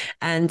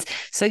 And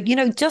so,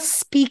 just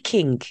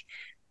speaking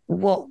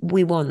what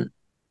we want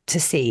to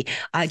see.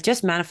 I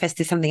just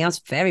manifested something else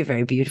very,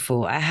 very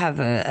beautiful. I have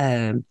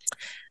a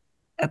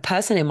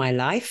person in my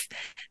life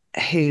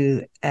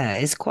who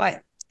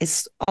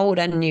is old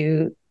and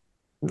new,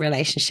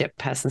 relationship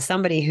person,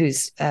 somebody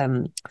who's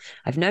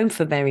I've known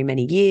for very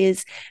many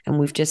years, and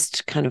we've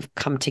just kind of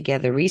come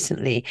together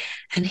recently.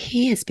 And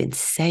he has been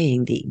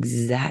saying the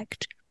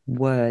exact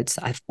words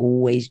I've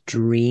always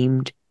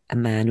dreamed a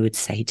man would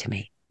say to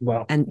me.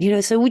 Wow. And,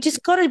 so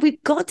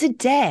we've got to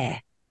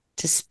dare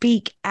to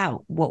speak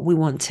out what we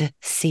want to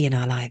see in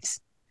our lives.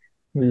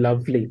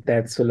 Lovely.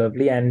 That's so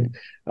lovely. And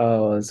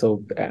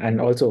also,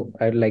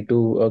 I'd like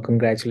to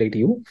congratulate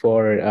you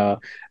for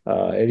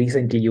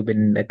recently you've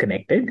been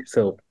connected.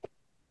 So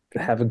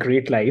have a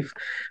great life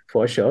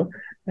for sure.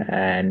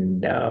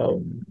 And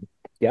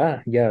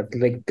yeah,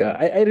 like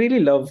I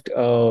really loved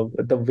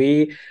the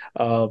way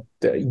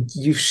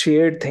you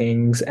shared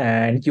things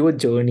and your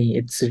journey.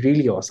 It's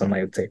really awesome,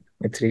 I would say.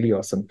 It's really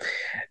awesome.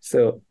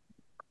 So,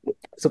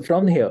 so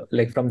from here,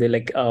 like from there,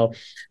 like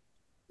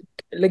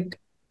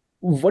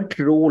what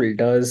role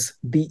does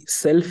the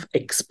self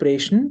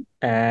expression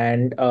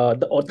and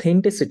the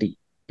authenticity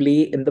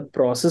play in the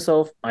process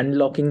of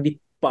unlocking the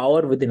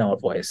power within our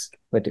voice?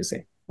 What do you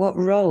say? What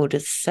role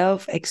does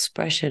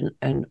self-expression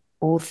and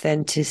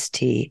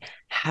authenticity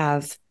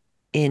have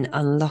in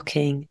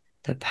unlocking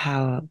the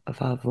power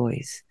of our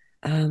voice?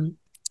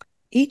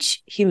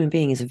 Each human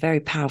being is a very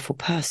powerful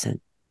person,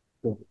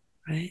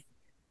 right?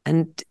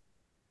 And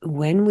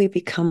when we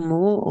become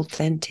more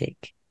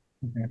authentic,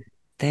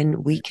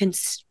 then we can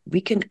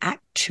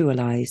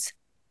actualize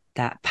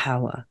that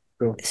power.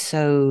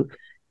 So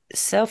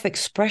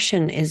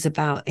self-expression is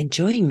about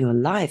enjoying your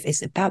life.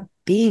 It's about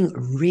being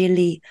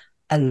really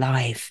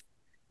alive.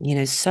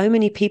 So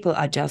many people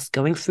are just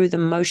going through the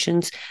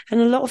motions,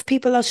 and a lot of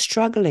people are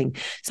struggling.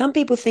 Some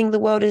people think the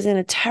world is in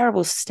a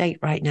terrible state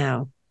right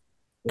now.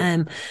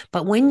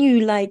 But when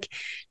you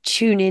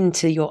tune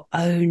into your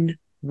own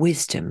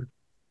wisdom,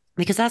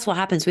 because that's what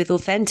happens with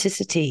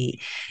authenticity,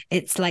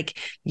 it's like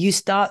you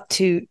start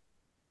to,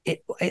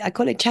 I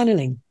call it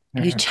channeling.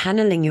 You're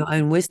channeling your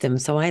own wisdom.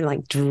 So I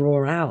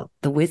draw out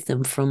the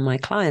wisdom from my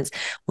clients.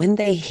 When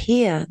they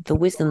hear the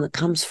wisdom that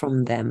comes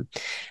from them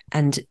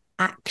and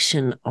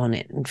action on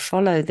it and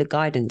follow the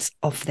guidance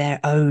of their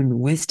own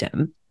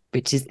wisdom,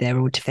 which is their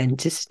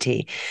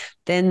authenticity,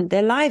 then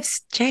their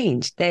lives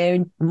change. They're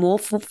in more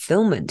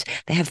fulfillment.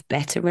 They have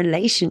better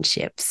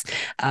relationships.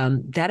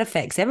 That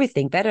affects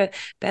everything. Better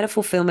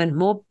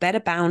fulfillment,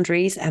 better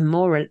boundaries, and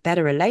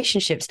better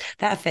relationships.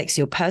 That affects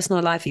your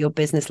personal life, your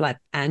business life,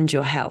 and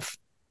your health.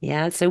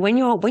 Yeah. So when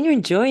you're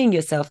enjoying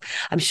yourself,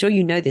 I'm sure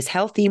you know this: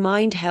 healthy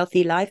mind,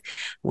 healthy life.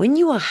 When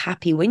you are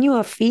happy, when you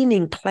are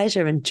feeling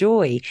pleasure and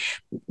joy,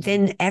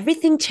 then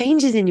everything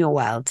changes in your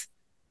world.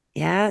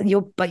 Yeah,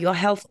 but your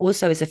health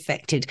also is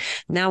affected.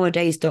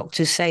 Nowadays,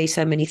 doctors say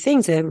so many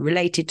things are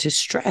related to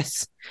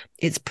stress.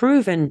 It's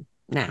proven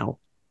now.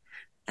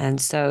 And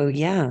so,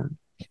 yeah,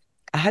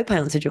 I hope I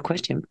answered your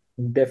question.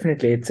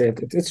 Definitely, it's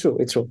true.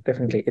 It's true.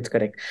 Definitely, it's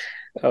correct.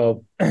 Uh,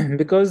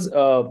 because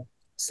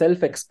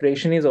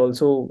self-expression is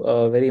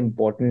also very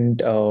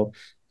important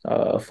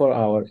for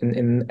our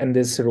in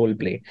this role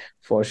play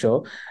for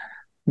sure.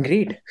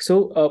 Great.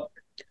 So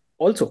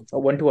also, I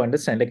want to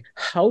understand like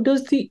how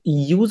does the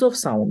use of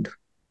sound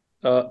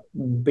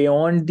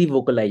beyond the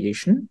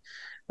vocalization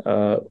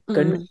Mm.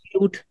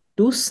 contribute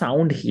to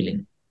sound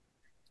healing?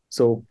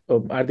 So,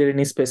 are there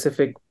any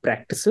specific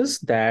practices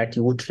that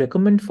you would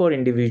recommend for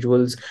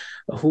individuals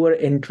who are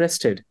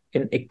interested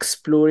in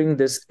exploring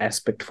this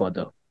aspect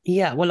further?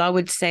 Yeah, well, I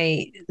would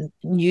say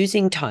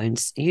using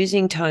tones.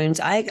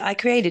 I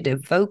created a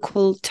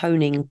vocal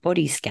toning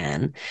body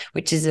scan,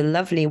 which is a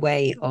lovely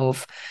way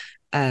of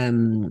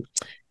um,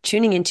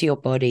 tuning into your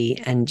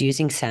body and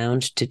using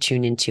sound to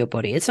tune into your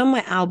body. It's on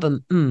my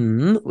album,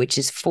 which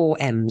is 4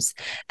 M's.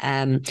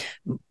 And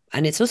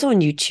it's also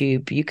on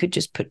YouTube. You could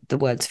just put the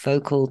words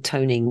vocal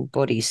toning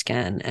body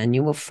scan and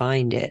you will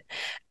find it.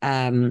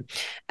 And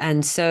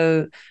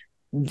so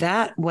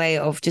that way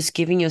of just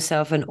giving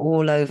yourself an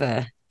all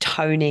over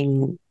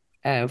toning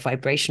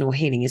vibrational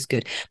healing is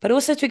good, but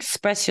also to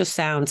express your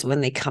sounds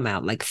when they come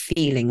out, like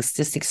feelings,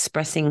 just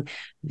expressing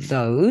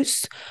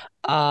those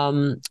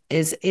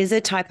is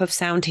a type of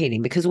sound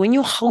healing, because when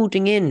you're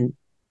holding in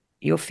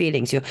your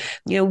feelings,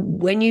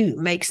 when you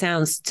make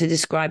sounds to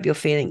describe your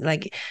feeling,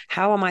 like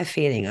how am I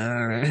feeling?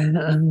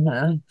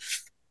 Or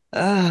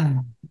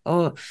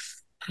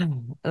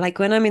like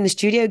when I'm in the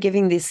studio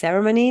giving these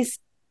ceremonies,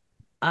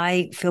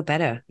 I feel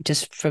better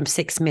just from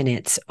 6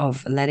 minutes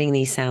of letting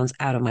these sounds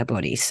out of my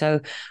body. So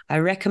I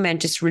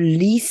recommend just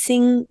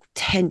releasing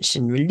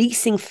tension,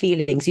 releasing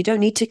feelings. You don't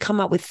need to come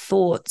up with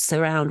thoughts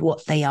around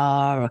what they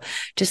are, or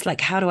just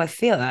like, how do I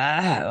feel?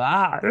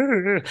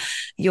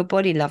 Your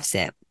body loves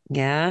it.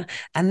 Yeah.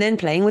 And then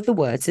playing with the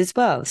words as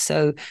well.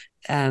 So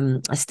I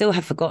still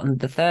have forgotten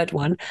the third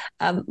one.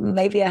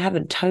 Maybe I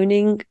haven't.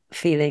 Toning,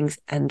 feelings,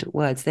 and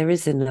words. There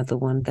is another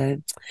one though.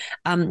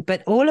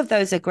 But all of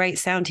those are great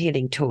sound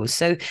healing tools.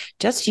 So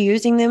just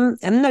using them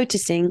and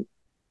noticing,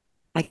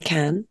 I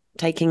can,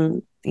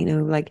 taking,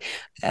 I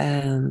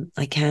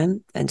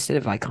can instead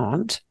of I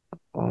can't.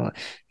 or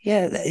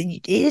yeah,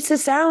 it's a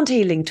sound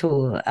healing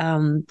tool.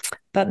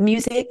 But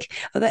music,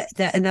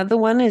 another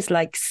one is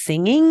like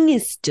singing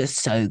is just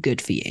so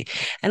good for you.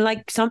 And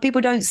like some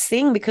people don't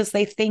sing because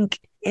they think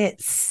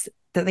it's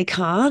that they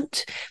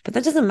can't, but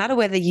that doesn't matter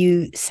whether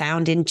you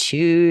sound in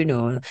tune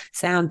or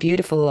sound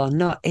beautiful or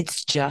not.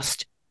 It's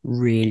just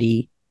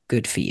really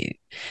good for you.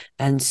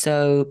 And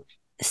so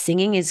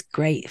singing is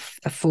great,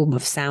 a form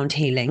of sound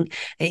healing.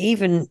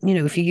 Even,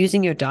 if you're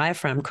using your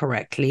diaphragm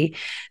correctly,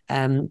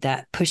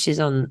 that pushes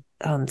on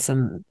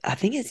some, I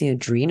think it's the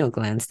adrenal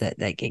glands that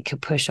it can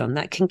push on.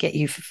 That can get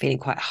you feeling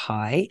quite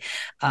high.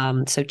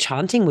 So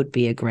chanting would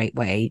be a great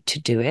way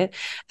to do it.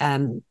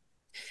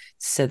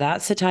 So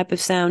that's a type of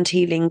sound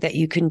healing that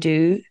you can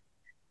do.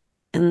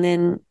 And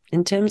then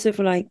in terms of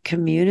like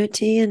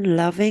community and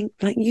loving,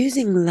 like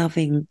using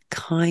loving,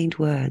 kind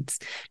words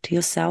to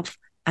yourself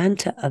and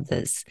to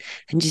others.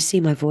 And you see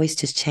my voice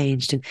just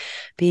changed and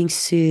being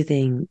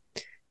soothing.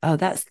 Oh,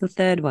 that's the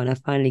third one. I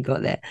finally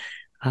got there.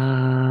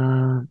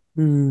 Ah,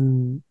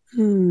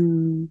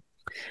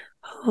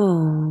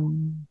 oh,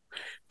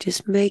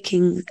 just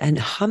making and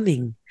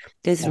humming.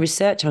 There's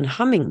research on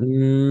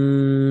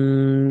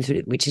humming,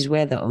 which is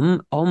where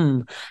the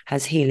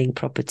has healing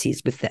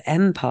properties with the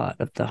M part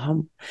of the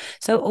hum.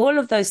 So all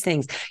of those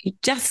things, you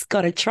just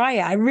got to try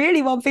it. I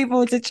really want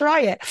people to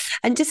try it.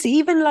 And just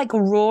even like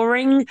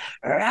roaring,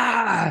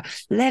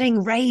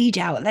 letting rage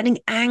out, letting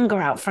anger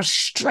out,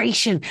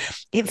 frustration.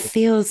 It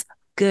feels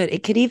good.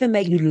 It could even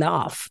make you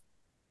laugh.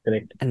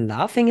 Correct. And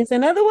laughing is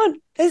another one.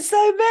 There's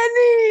so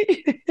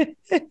many.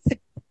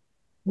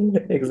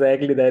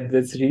 Exactly that.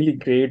 That's really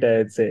great,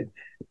 I'd say.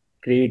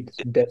 Great,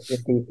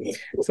 definitely.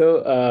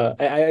 So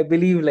I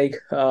believe like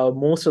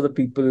most of the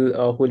people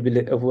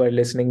who are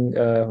listening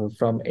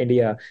from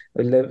India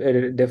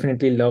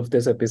definitely love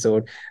this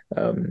episode.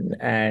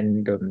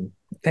 And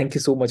thank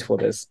you so much for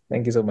this.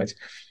 Thank you so much.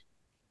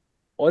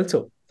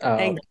 Also,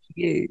 Thank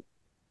you.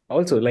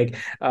 like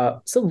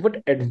so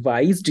what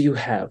advice do you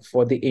have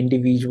for the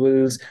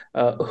individuals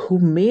who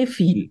may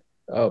feel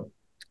uh,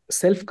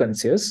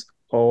 self-conscious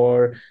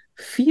or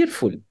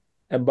fearful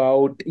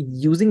about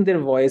using their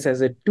voice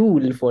as a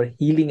tool for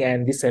healing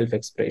and the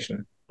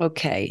self-expression?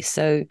 Okay,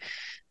 so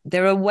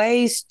there are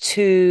ways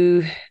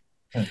to,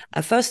 Hmm.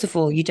 first of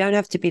all, you don't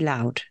have to be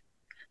loud.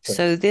 Correct.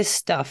 So this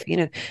stuff,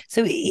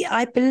 so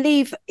I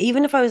believe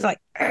even if I was like,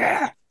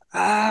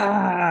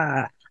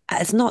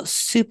 it's not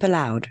super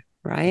loud,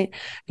 right?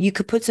 You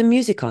could put some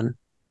music on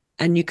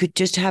and you could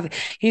just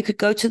you could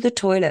go to the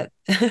toilet.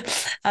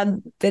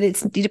 But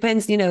it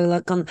depends,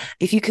 like on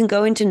if you can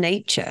go into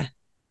nature,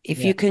 if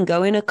Yeah. you can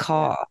go in a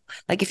car,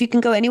 like if you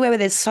can go anywhere where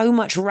there's so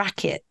much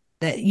racket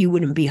that you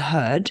wouldn't be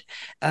heard,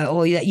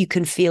 or that you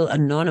can feel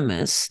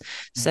anonymous.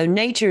 So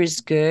nature is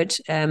good.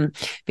 But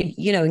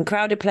in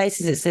crowded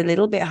places, it's a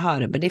little bit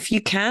harder. But if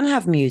you can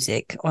have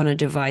music on a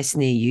device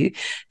near you,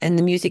 and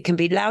the music can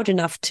be loud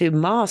enough to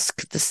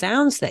mask the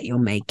sounds that you're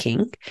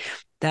making,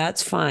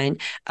 that's fine.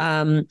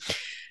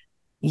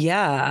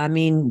 Yeah, I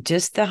mean,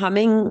 just the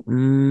humming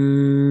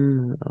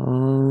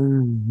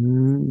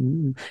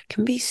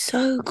can be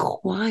so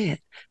quiet,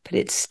 but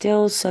it's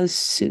still so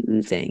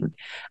soothing.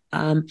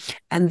 And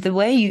the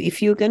way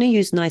if you're going to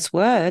use nice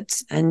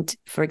words, and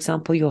for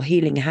example, your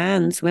healing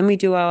hands, when we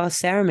do our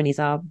ceremonies,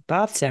 our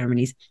bath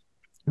ceremonies,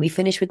 we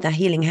finish with the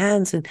healing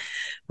hands and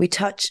we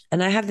touch.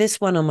 And I have this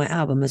one on my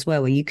album as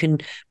well, where you can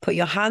put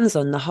your hands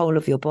on the whole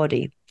of your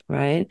body,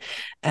 right?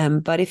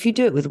 But if you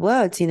do it with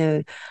words,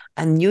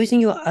 and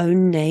using your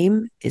own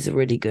name is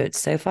really good.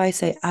 So if I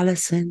say,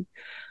 Alison,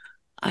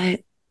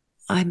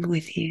 I'm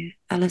with you,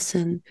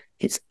 Alison,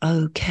 it's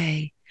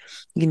okay.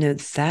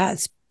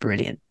 That's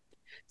brilliant.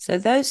 So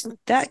that's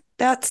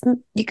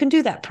you can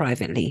do that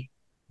privately.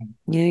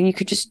 You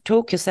could just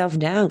talk yourself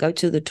down, go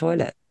to the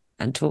toilet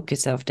and talk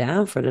yourself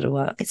down for a little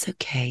while. It's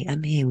okay.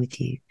 I'm here with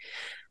you.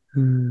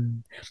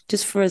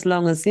 Just for as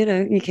long as,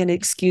 you can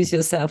excuse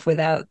yourself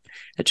without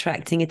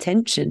attracting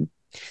attention.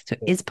 So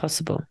it's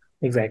possible.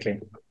 Exactly.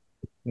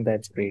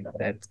 That's great.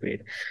 That's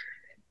great.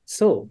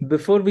 So,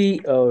 before we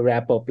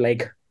wrap up,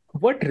 like,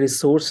 what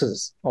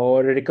resources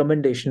or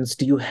recommendations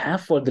do you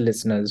have for the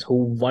listeners who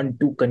want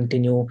to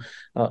continue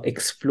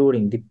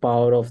exploring the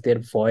power of their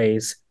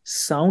voice,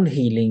 sound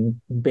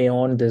healing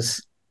beyond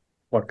this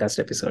podcast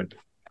episode?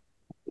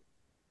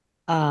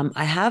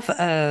 I have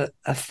a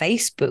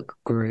Facebook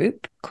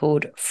group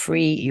called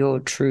Free Your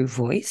True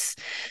Voice.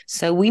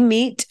 So we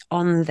meet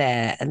on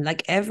there, and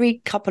like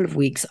every couple of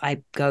weeks,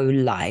 I go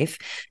live.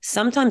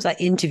 Sometimes I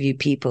interview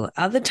people,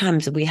 other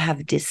times we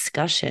have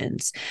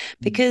discussions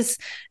because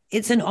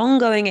it's an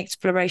ongoing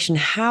exploration.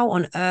 How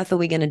on earth are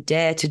we going to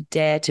dare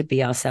to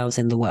be ourselves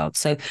in the world?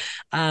 So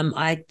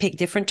I pick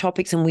different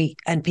topics and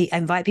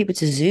invite people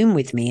to Zoom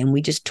with me, and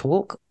we just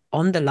talk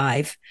on the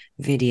live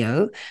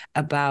video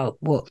about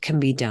what can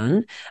be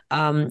done.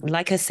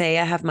 Like I say,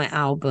 I have my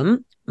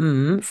album,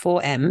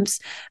 4Ms.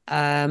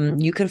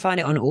 You can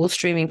find it on all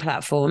streaming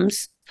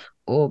platforms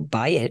or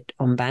buy it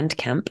on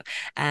Bandcamp.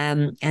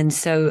 And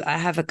so I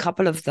have a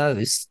couple of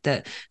those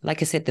that,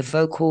 like I said, the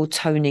vocal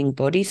toning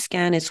body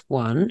scan is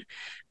one.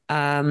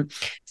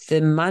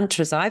 The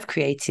mantras I've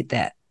created,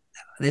 that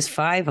there's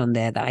 5 on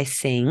there that I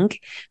sing,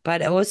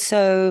 but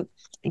also,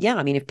 yeah,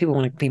 I mean, if people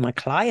want to be my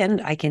client,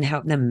 I can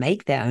help them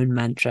make their own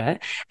mantra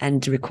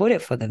and record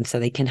it for them so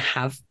they can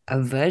have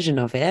a version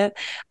of it.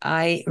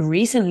 I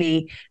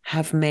recently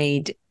have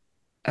made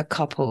a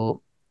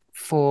couple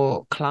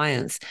for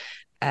clients.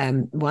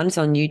 One's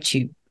on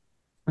YouTube.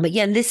 But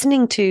yeah,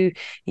 listening to,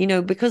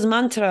 because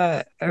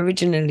mantra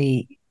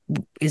originally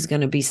is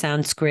going to be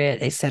Sanskrit,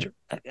 they said,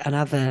 and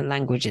other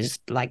languages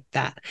like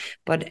that.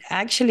 But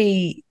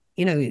actually,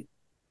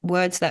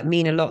 words that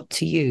mean a lot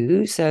to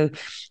you. So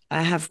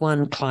I have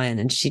one client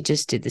and she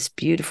just did this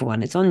beautiful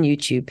one. It's on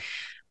YouTube.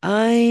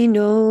 I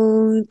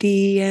know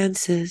the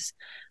answers.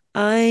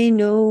 I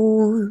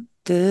know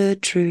the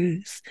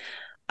truth.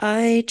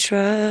 I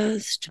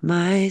trust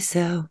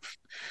myself.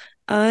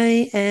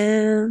 I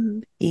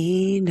am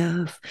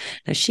enough.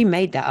 Now, she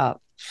made that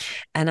up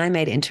and I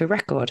made it into a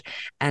record,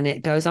 and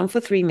it goes on for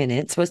 3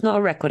 minutes. Well, it's not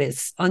a record,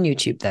 it's on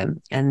YouTube though.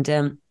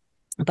 And,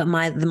 but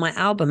my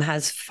album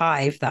has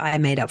 5 that I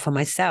made up for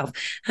myself.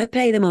 I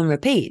play them on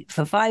repeat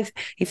for 5.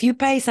 If you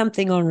play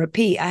something on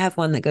repeat, I have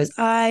one that goes,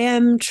 I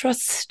am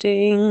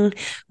trusting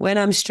when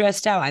I'm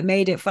stressed out. I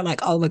made it for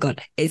like, oh my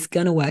God, it's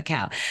going to work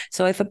out.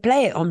 So if I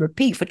play it on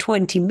repeat for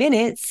 20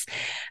 minutes,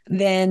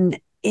 then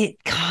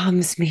it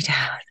calms me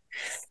down.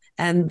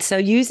 And so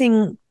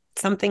using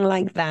something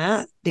like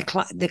that,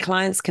 the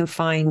clients can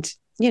find,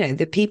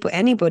 the people,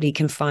 anybody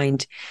can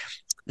find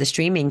the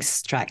streaming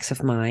tracks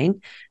of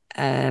mine.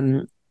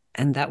 And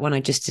that one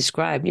I just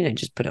described,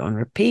 just put it on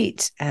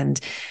repeat and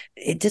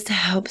it just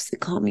helps to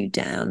calm you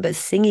down. But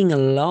singing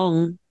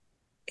along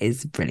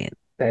is brilliant.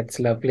 That's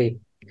lovely.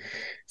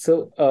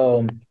 So,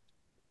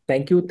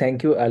 thank you,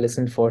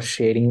 Alison, for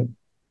sharing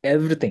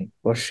everything,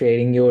 for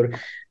sharing your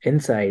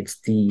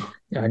insights, the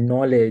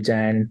knowledge,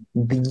 and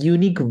the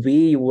unique way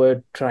you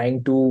were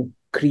trying to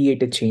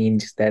create a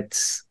change.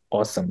 That's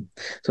awesome.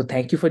 So,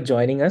 thank you for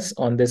joining us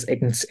on this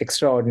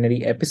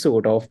extraordinary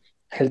episode of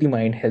Healthy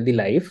Mind, Healthy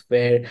Life,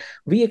 where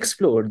we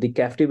explored the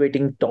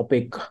captivating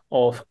topic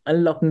of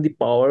unlocking the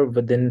power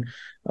within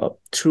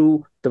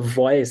through the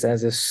voice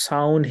as a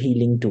sound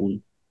healing tool.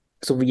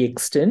 So we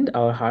extend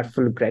our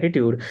heartfelt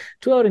gratitude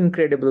to our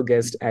incredible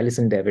guest,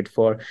 Alison David,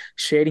 for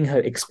sharing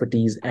her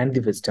expertise and the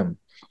wisdom.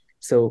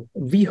 So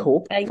we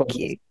hope for Thank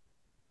you.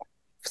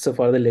 so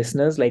for the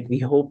listeners, like we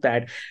hope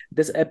that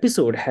this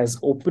episode has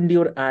opened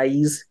your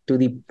eyes to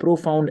the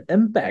profound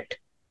impact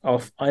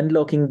of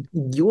unlocking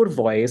your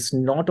voice,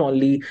 not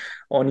only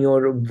on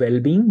your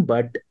well-being,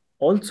 but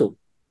also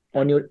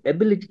on your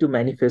ability to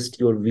manifest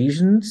your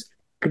visions,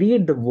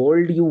 create the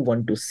world you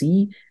want to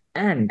see,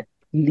 and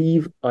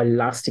leave a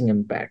lasting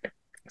impact.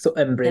 So Can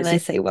I embracing,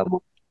 say one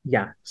more?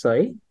 yeah,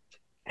 sorry.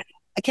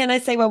 Can I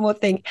say one more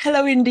thing?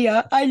 Hello,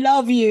 India. I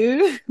love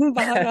you.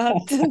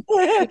 Bharat.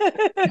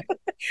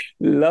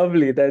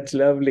 Lovely, that's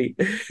lovely.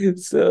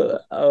 So,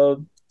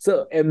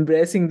 so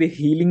embracing the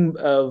healing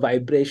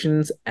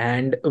vibrations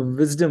and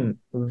wisdom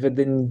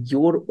within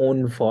your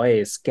own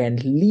voice can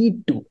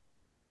lead to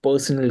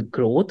personal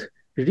growth,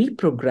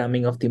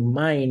 reprogramming of the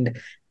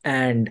mind,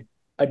 and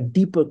a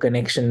deeper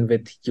connection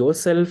with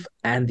yourself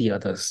and the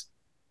others.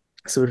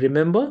 So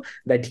remember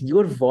that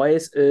your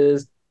voice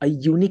is a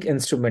unique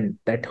instrument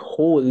that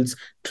holds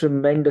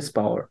tremendous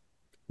power.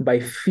 By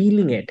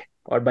feeling it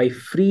or by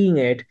freeing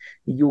it,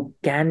 you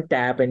can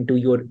tap into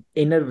your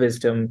inner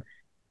wisdom,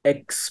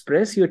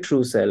 express your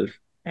true self,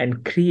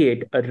 and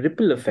create a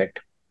ripple effect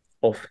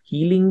of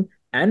healing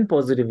and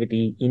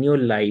positivity in your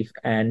life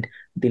and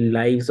the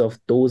lives of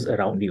those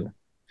around you.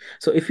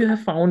 So, if you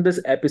have found this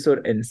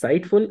episode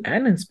insightful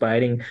and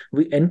inspiring,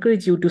 we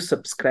encourage you to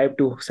subscribe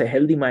to say,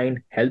 Healthy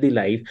Mind, Healthy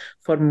Life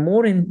for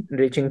more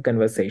enriching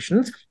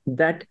conversations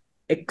that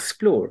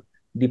explore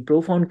the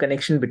profound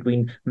connection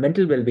between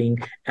mental well being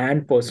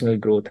and personal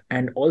growth,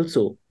 and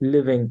also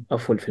living a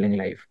fulfilling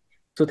life.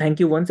 So, thank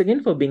you once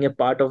again for being a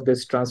part of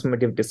this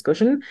transformative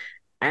discussion.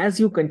 As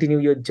you continue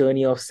your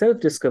journey of self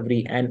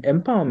discovery and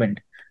empowerment,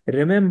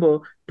 remember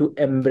to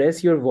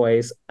embrace your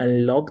voice,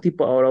 unlock the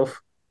power of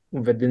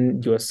within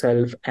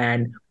yourself,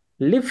 and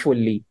live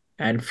fully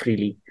and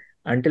freely.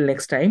 Until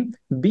next time,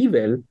 be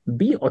well,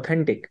 be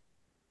authentic,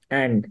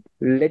 and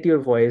let your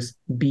voice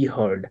be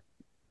heard.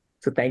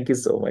 So, thank you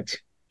so much.